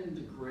 "Oh, that in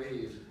the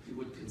grave you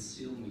would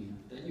conceal me,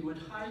 that you would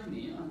hide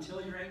me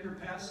until your anger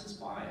passes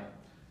by,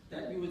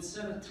 that you would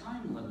set a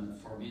time limit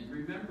for me and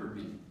remember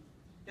me.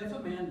 If a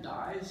man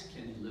dies,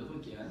 can he live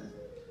again?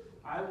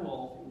 I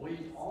will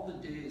wait all the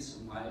days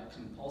of my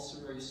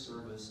compulsory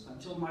service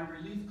until my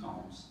relief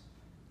comes.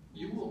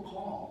 You will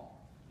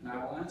call, and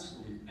I will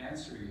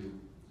answer you.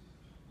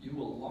 You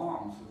will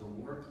long for the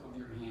work of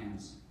your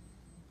hands."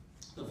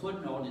 The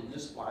footnote in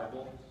this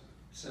Bible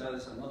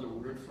says another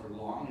word for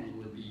longing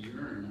would be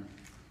yearn.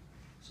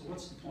 So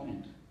what's the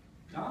point?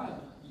 God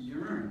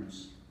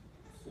yearns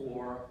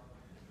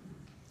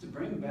to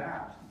bring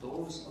back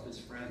those of his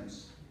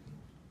friends.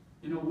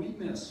 You know, we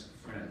miss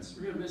friends.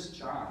 We're going to miss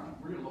John.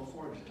 We're going to look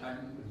forward to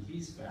time when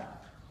he's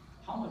back.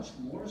 How much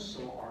more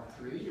so our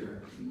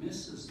Creator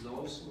misses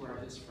those who are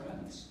his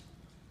friends.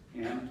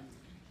 And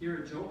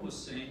here Job was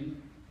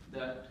saying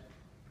that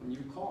when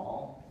you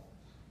call,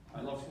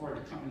 I look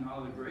forward to coming out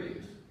of the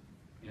grave.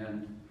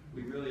 And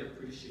we really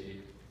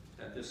appreciate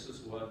that this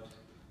is what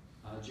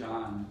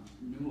John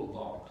knew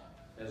about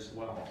as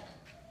well.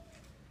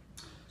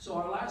 So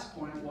our last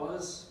point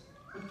was,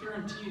 what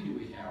guarantee do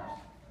we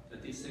have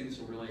that these things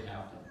will really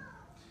happen?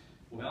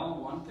 Well,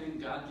 one thing,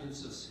 God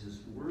gives us his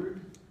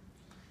word.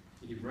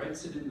 He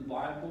writes it in the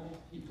Bible.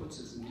 He puts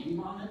his name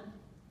on it.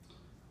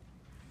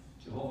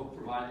 Jehovah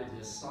provided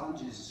his son,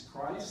 Jesus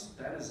Christ.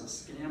 That is a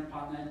stamp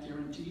on that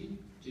guarantee.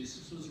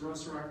 Jesus was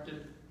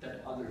resurrected,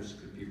 that others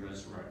could be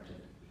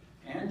resurrected.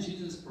 And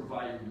Jesus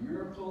provided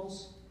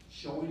miracles,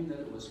 showing that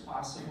it was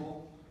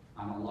possible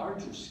on a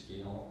larger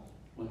scale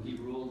when he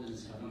ruled in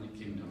his heavenly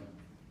kingdom.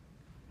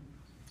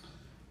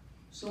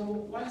 So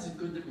why is it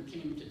good that we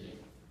came today?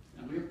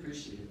 And we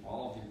appreciate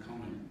all of you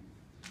coming.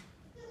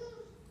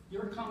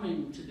 Your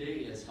coming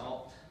today has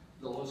helped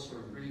those who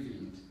are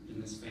grieving in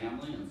this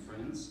family and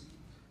friends.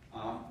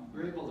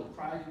 We're able to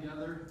cry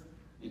together,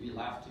 maybe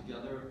laugh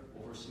together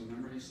over some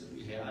memories that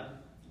we had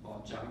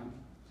about John.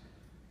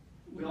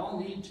 We all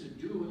need to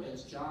do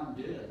as John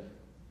did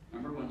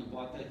Remember when you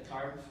bought that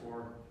card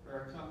for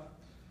Erica?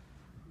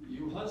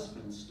 You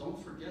husbands,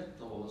 don't forget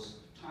those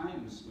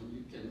times when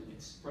you can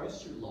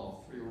express your love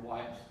for your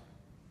wife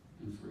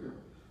and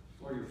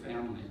for your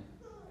family.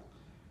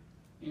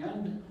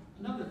 And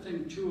another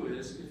thing too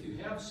is, if you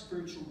have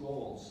spiritual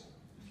goals,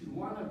 if you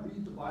want to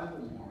read the Bible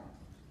more,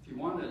 if you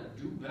want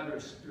to do better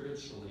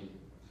spiritually,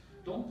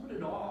 don't put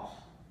it off.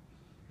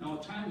 Now,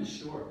 time is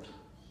short.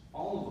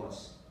 All of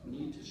us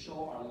need to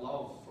show our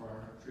love for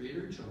our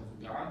Creator, Jehovah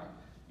God,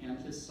 and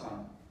His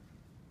Son.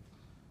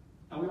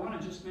 Now, we want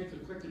to just make a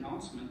quick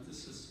announcement.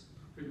 This is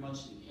pretty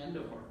much the end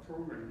of our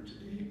program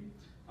today.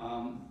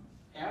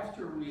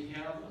 After we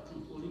have a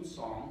concluding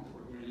song that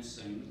we're going to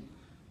sing,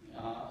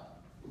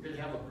 we're going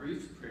to have a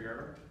brief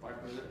prayer by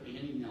Brother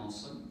Andy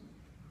Nelson.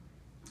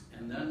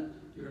 And then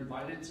you're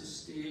invited to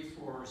stay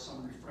for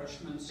some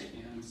refreshments,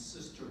 and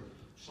Sister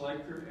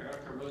Schleicher,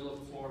 Erica, really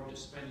look forward to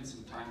spending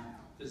some time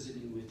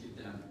visiting with you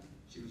then.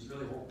 She was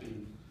really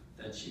hoping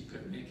that she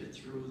could make it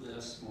through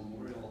this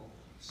memorial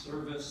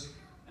service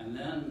and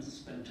then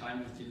spend time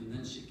with you, and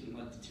then she can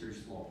let the tears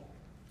flow.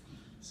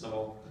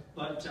 So,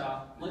 but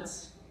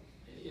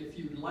if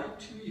you'd like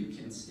to, you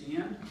can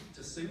stand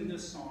to sing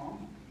this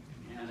song,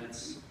 and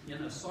it's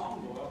in a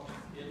songbook.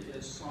 It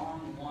is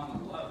Song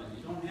 111.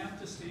 You don't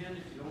have to stand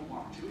if you don't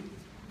want to.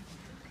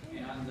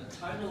 And the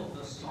title of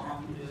the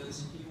song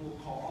is He Will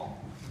Call,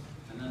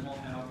 and then we'll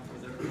have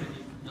Brother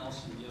Eddie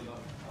Nelson give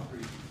a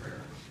brief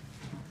prayer.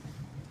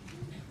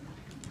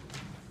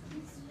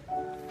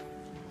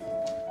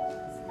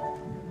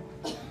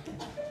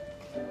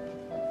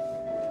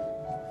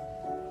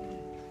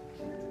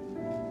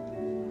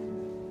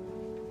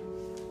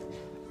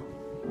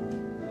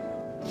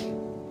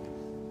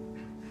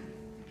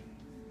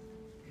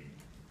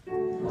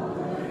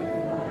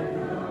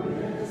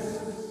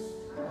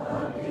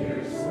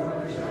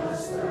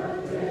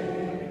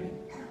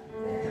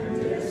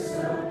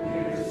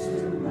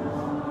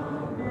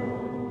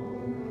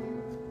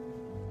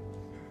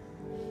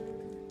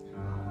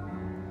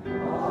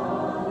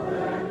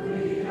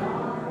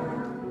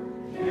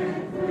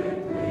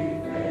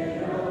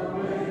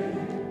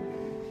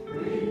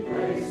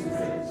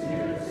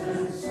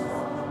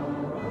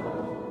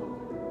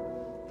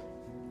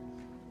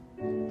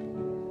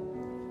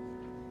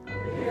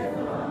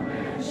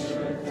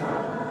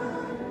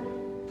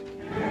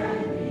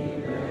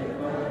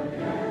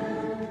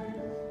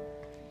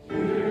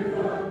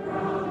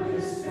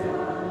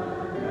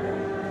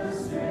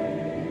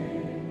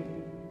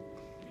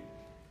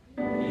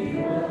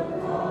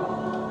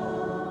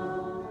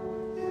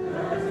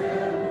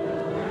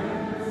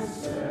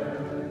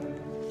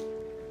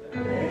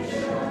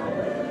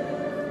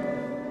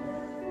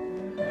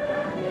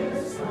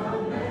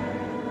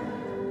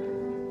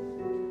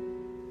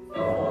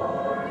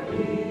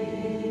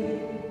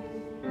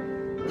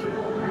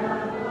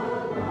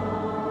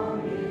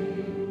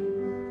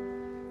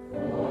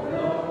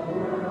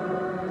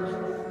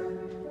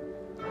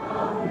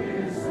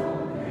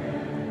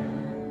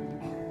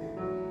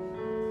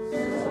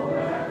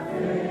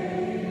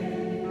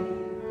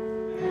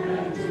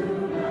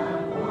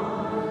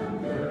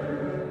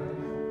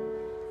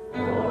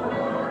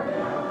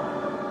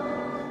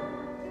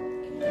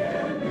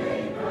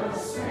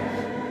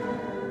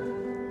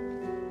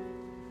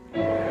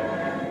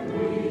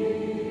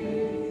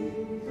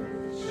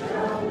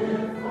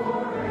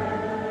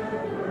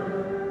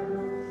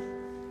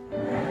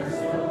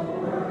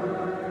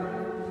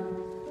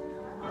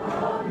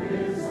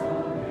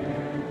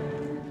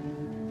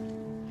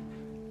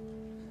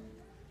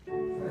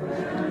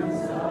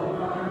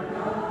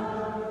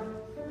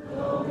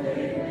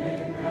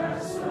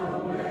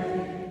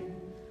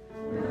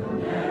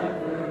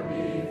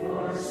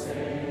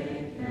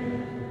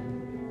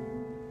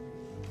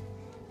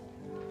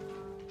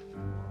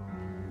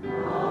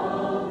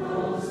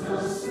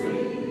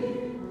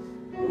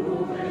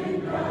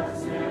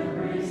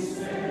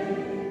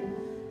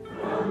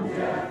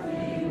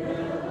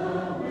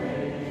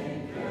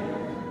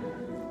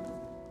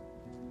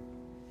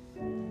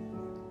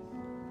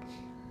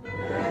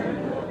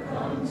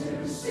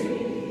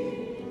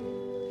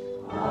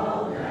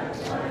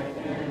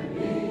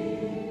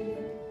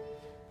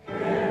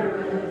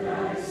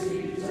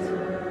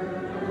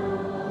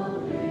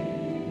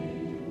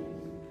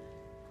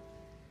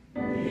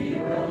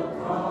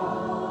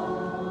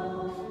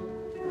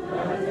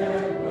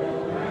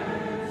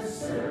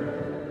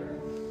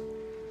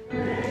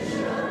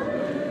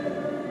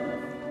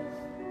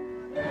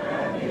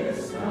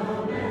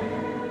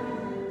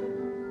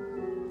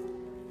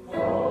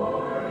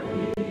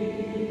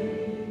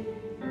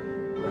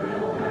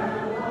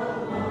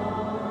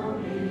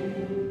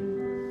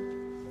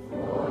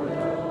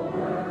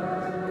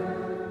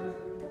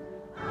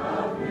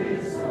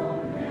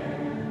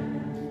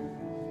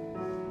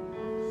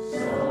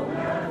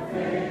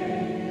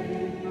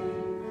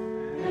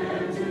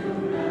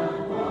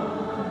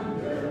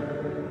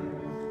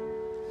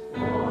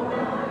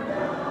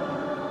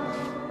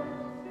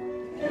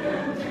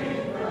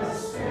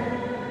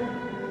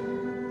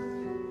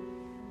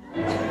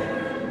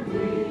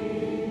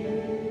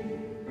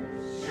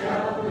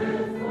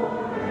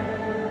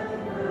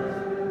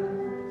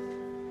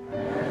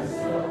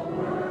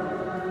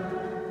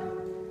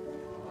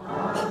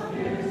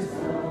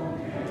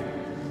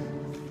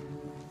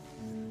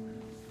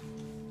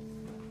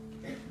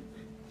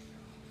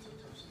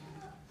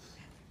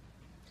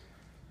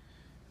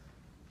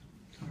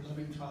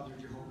 Father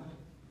Jehovah.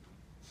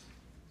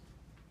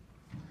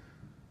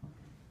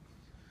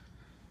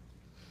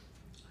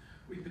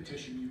 We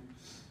petition you.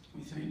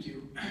 We thank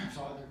you,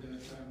 Father,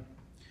 that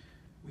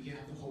we have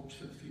the hopes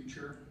for the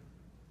future.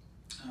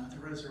 The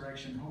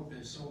resurrection hope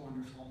is so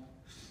wonderful.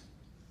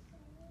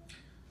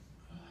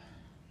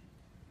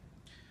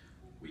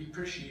 We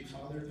appreciate,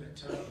 Father,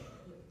 that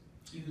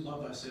you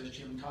love us, as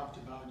Jim talked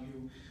about.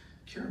 You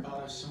care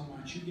about us so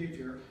much. You gave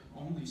your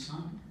only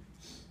Son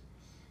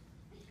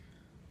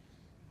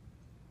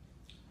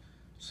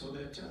so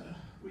that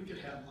we could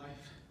have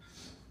life.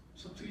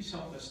 So please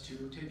help us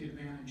to take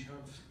advantage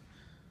of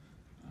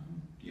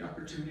the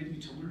opportunity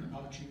to learn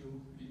about you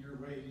and your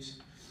ways,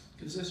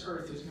 because this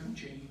earth is going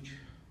to change,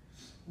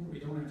 where we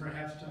don't ever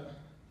have to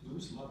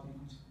lose loved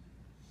ones.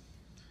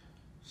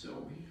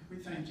 So we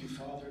thank you,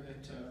 Father,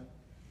 that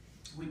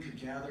we could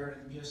gather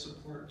and be a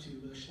support to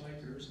the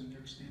Schleichers and their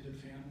extended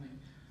family.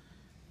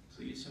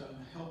 Please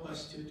help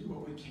us to do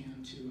what we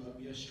can to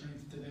be a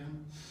strength to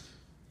them.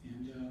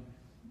 And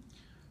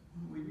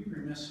we'd be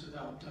remiss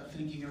without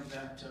thinking of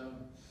that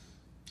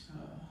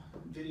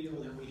video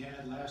that we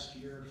had last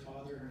year,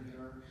 Father, at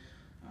our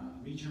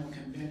regional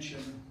convention,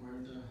 where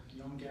the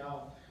young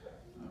gal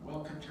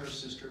welcomed her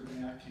sister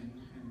back,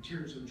 and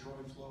tears of joy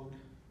flowed.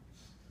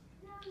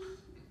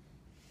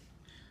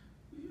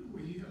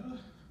 We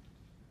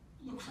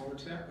look forward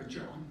to that with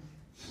John.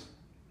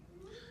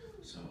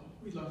 So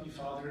we love you,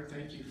 Father.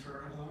 Thank you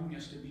for allowing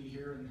us to be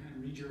here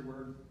and read your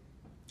word.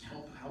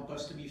 Help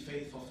us to be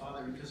faithful,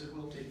 Father, because it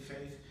will take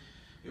faith.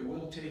 It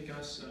will take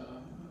us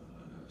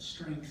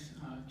strength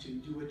to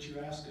do what you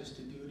ask us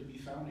to do, to be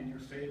found in your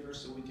favor,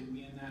 so we can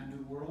be in that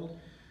new world,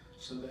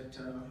 so that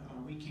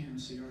we can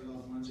see our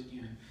loved ones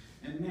again.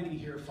 And many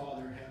here,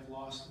 Father, have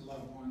lost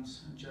loved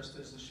ones, just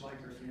as the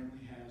Schleicher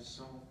family has.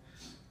 So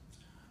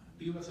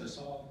be with us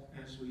all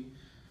as we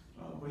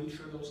wait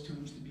for those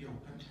tombs to be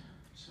opened.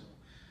 So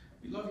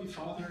we love you,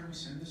 Father, and we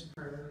send this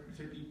prayer, if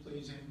it be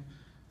pleasing,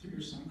 through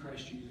your Son,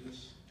 Christ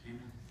Jesus. Amen.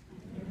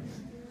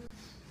 Amen.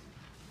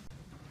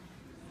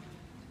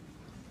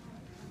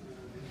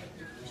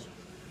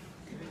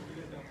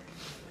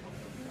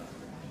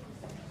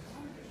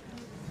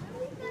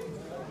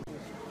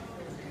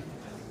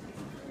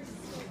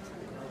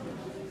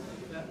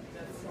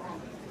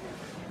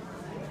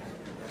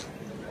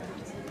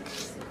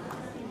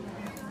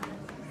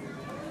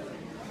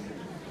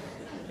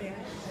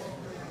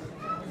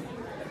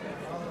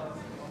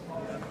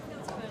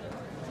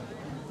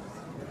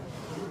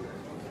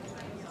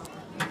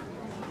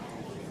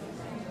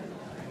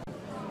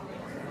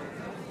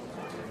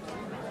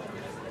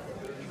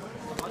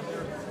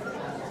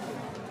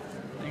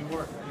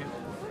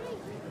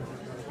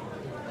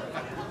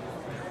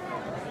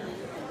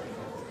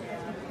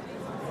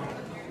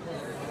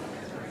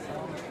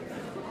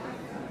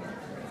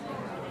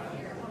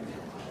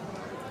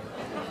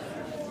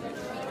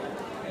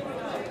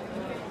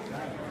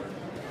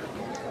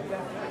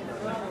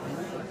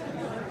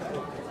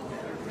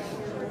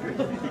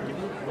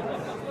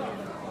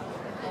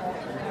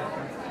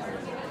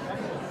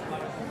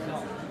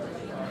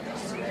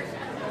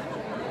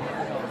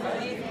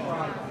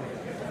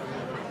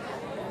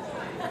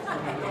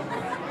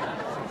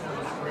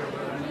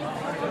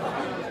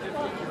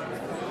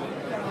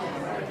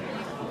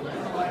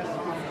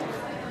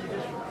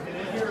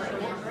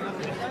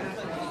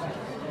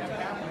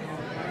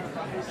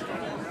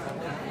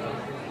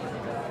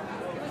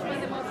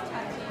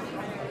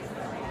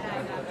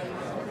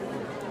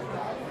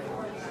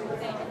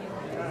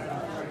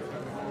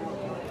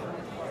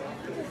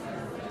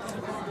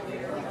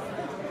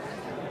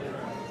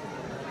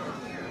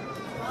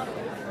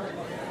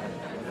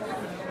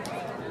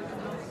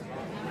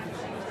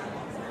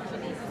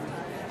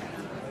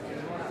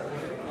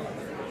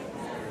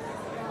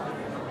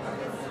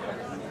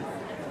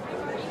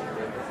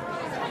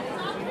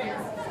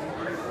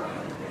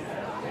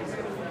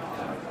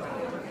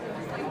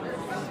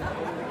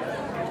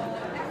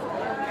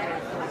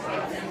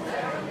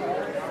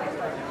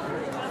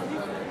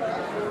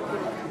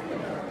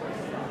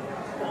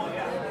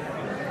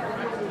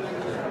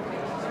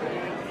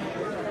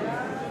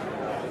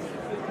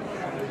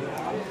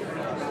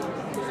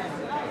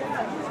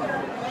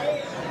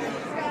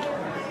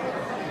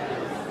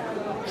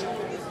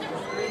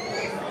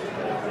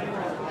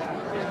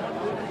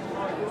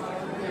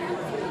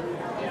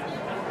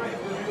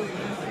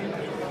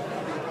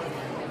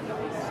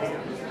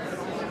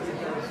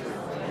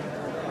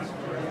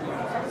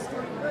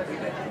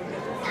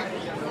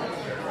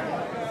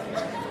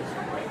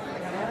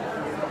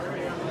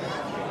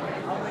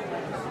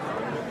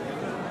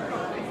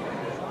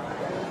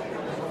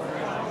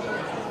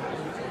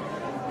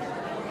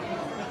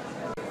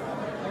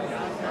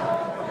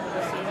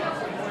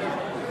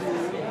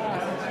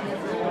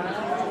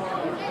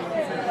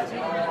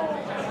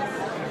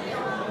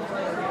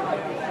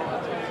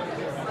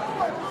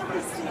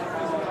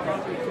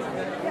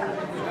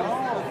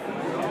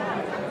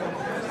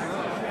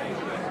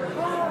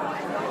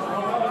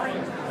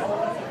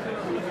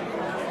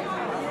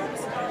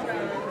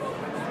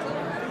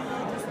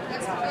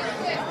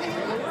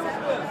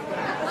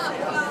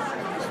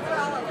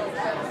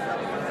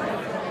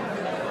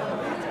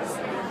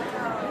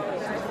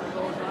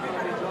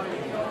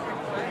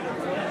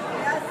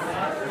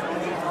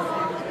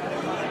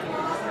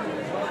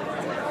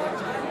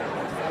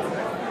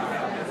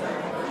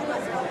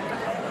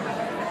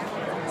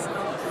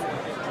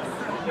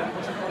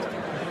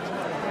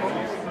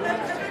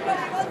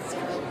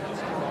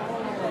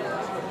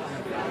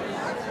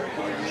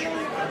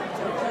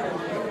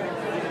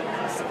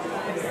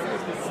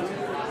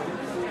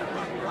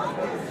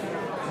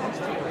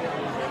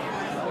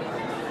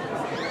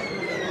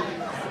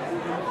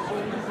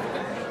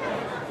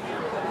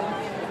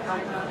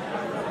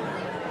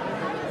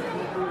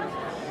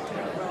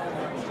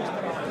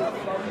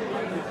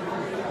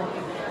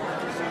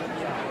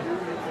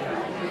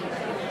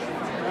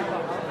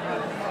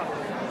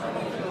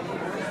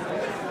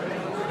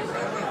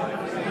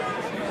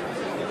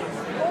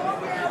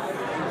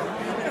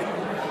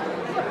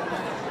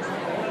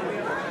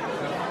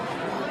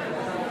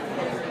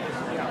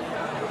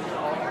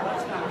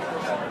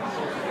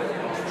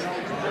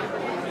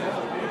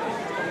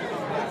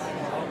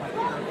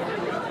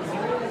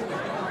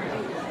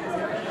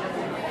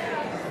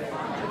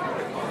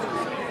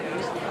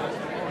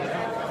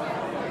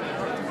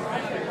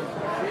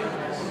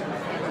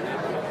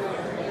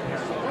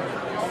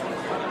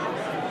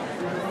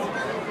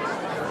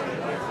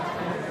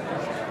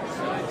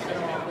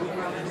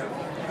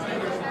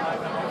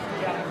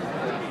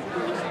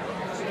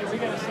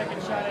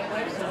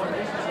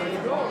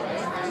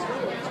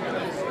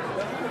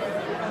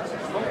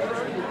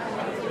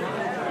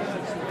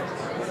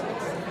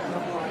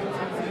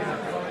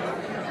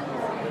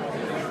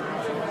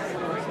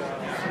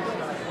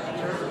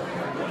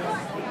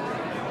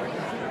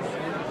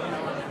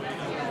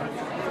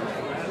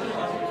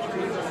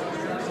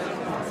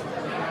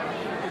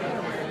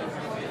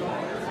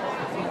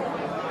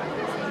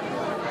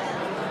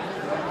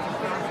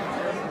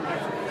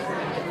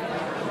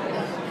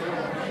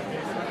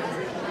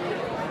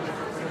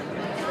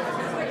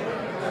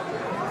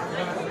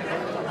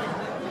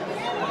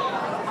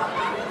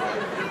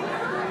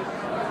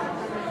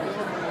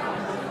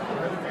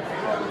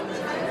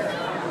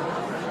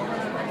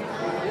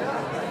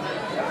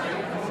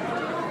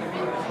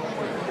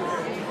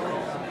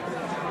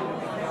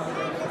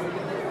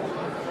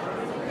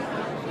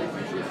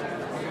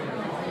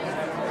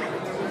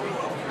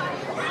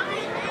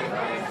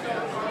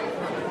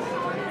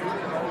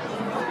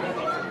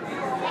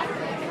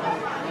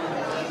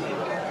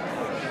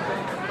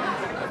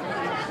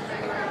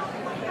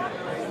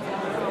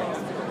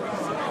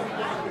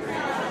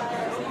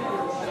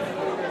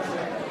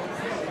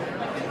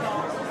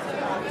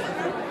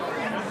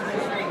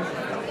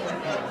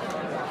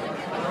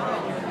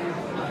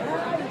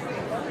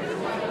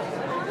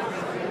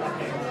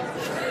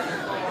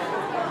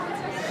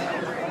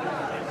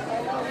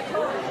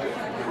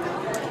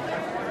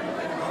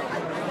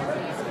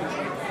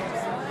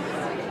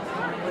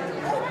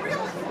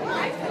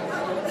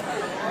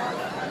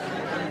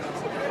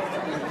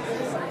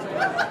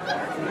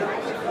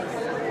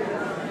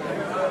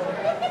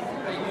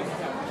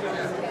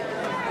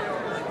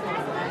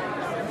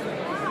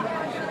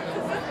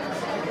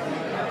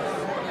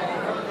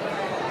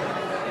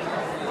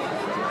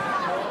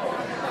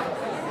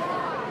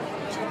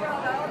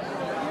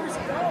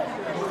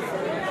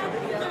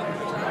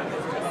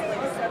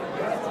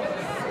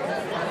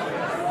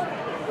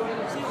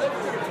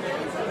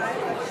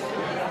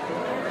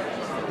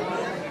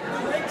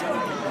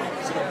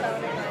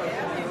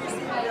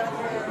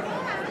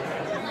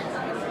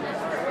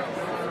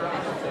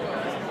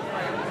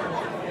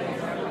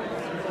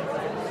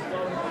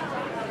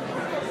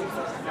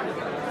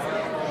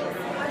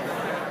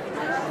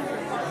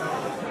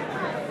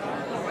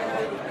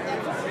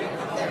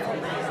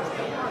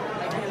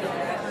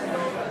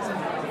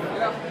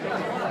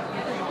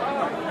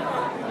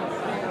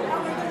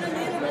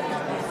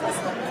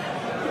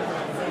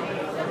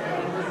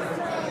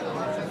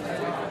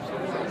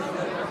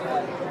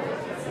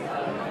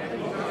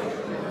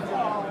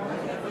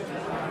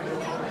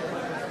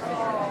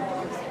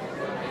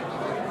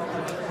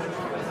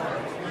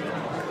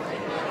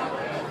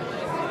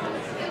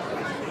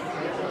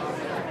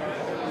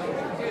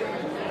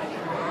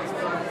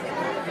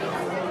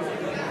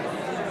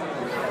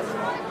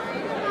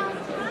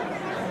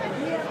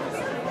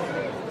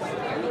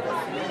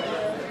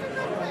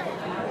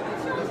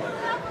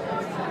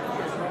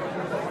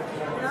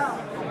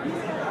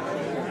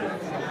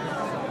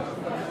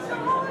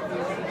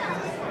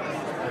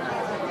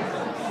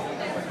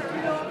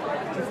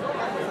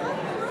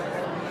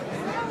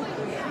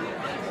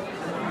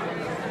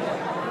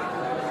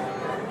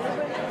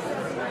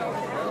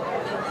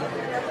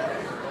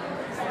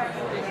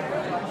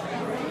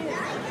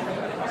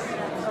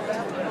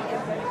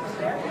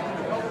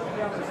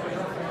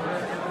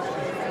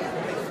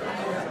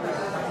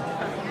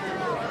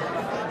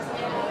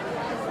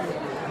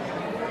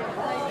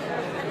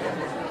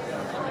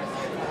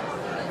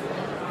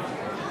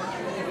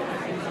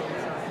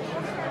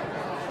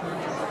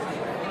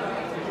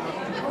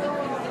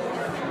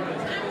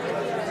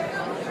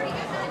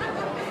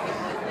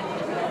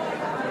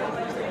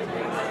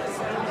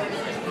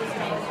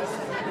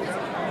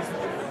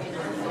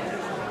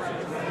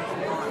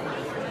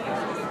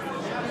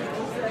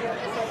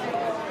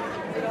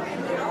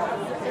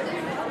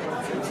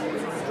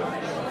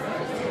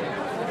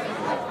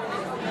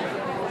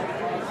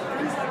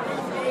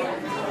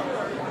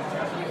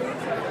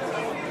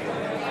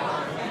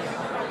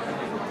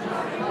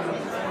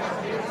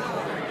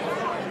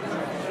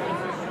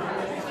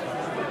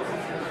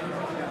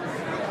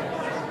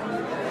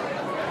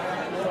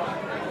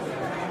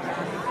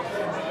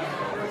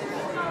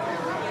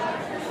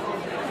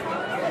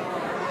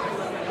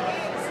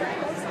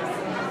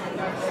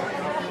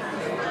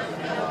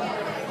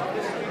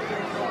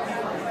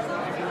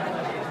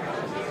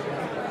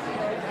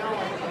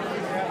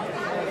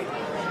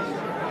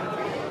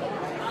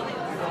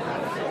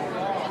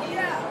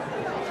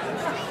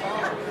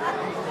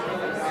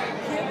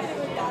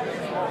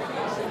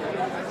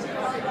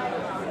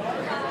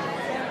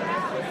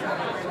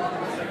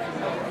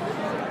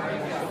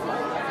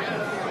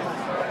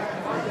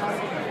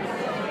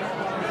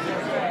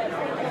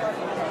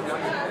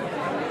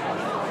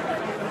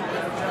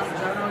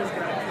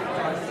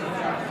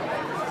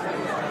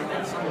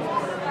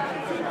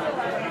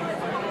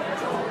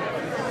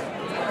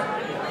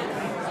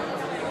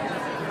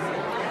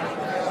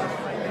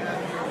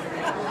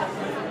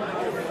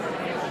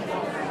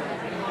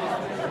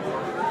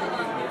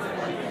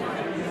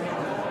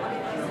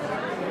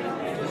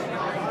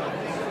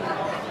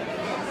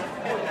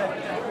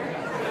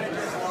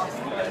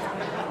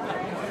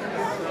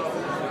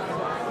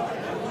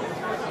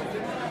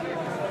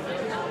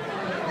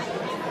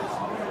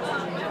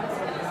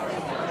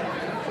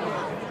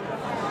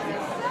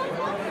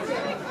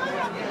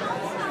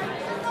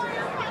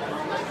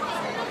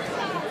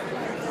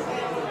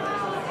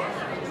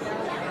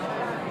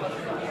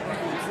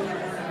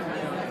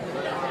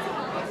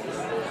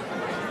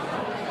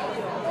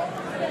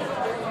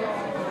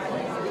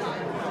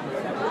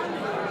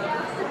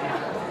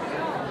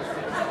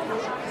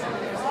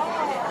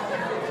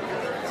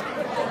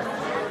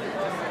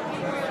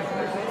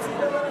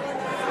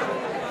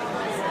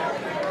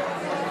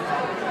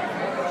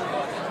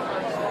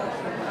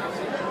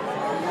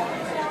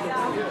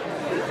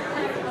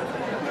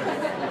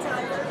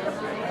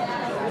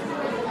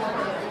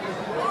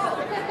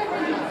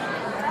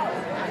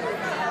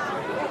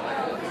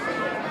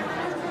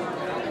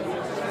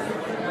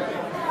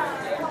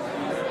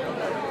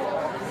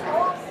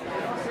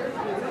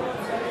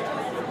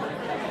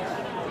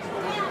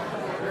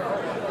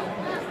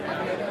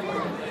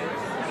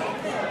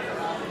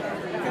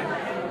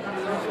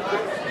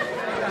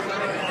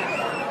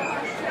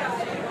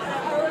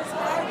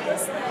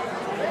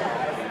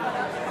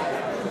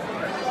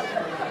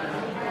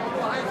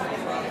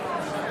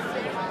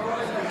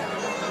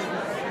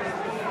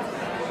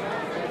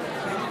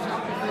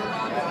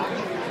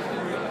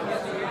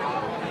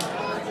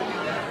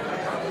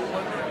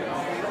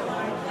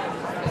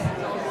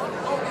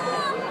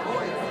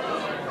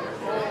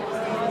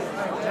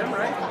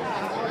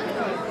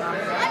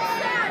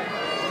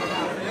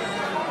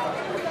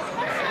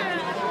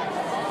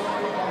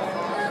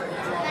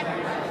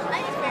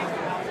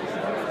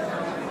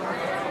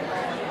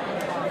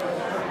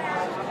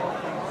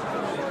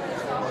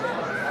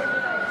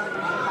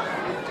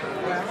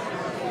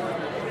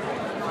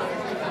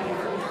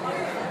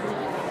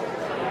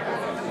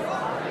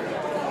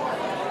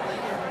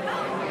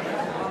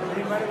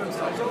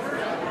 ourselves over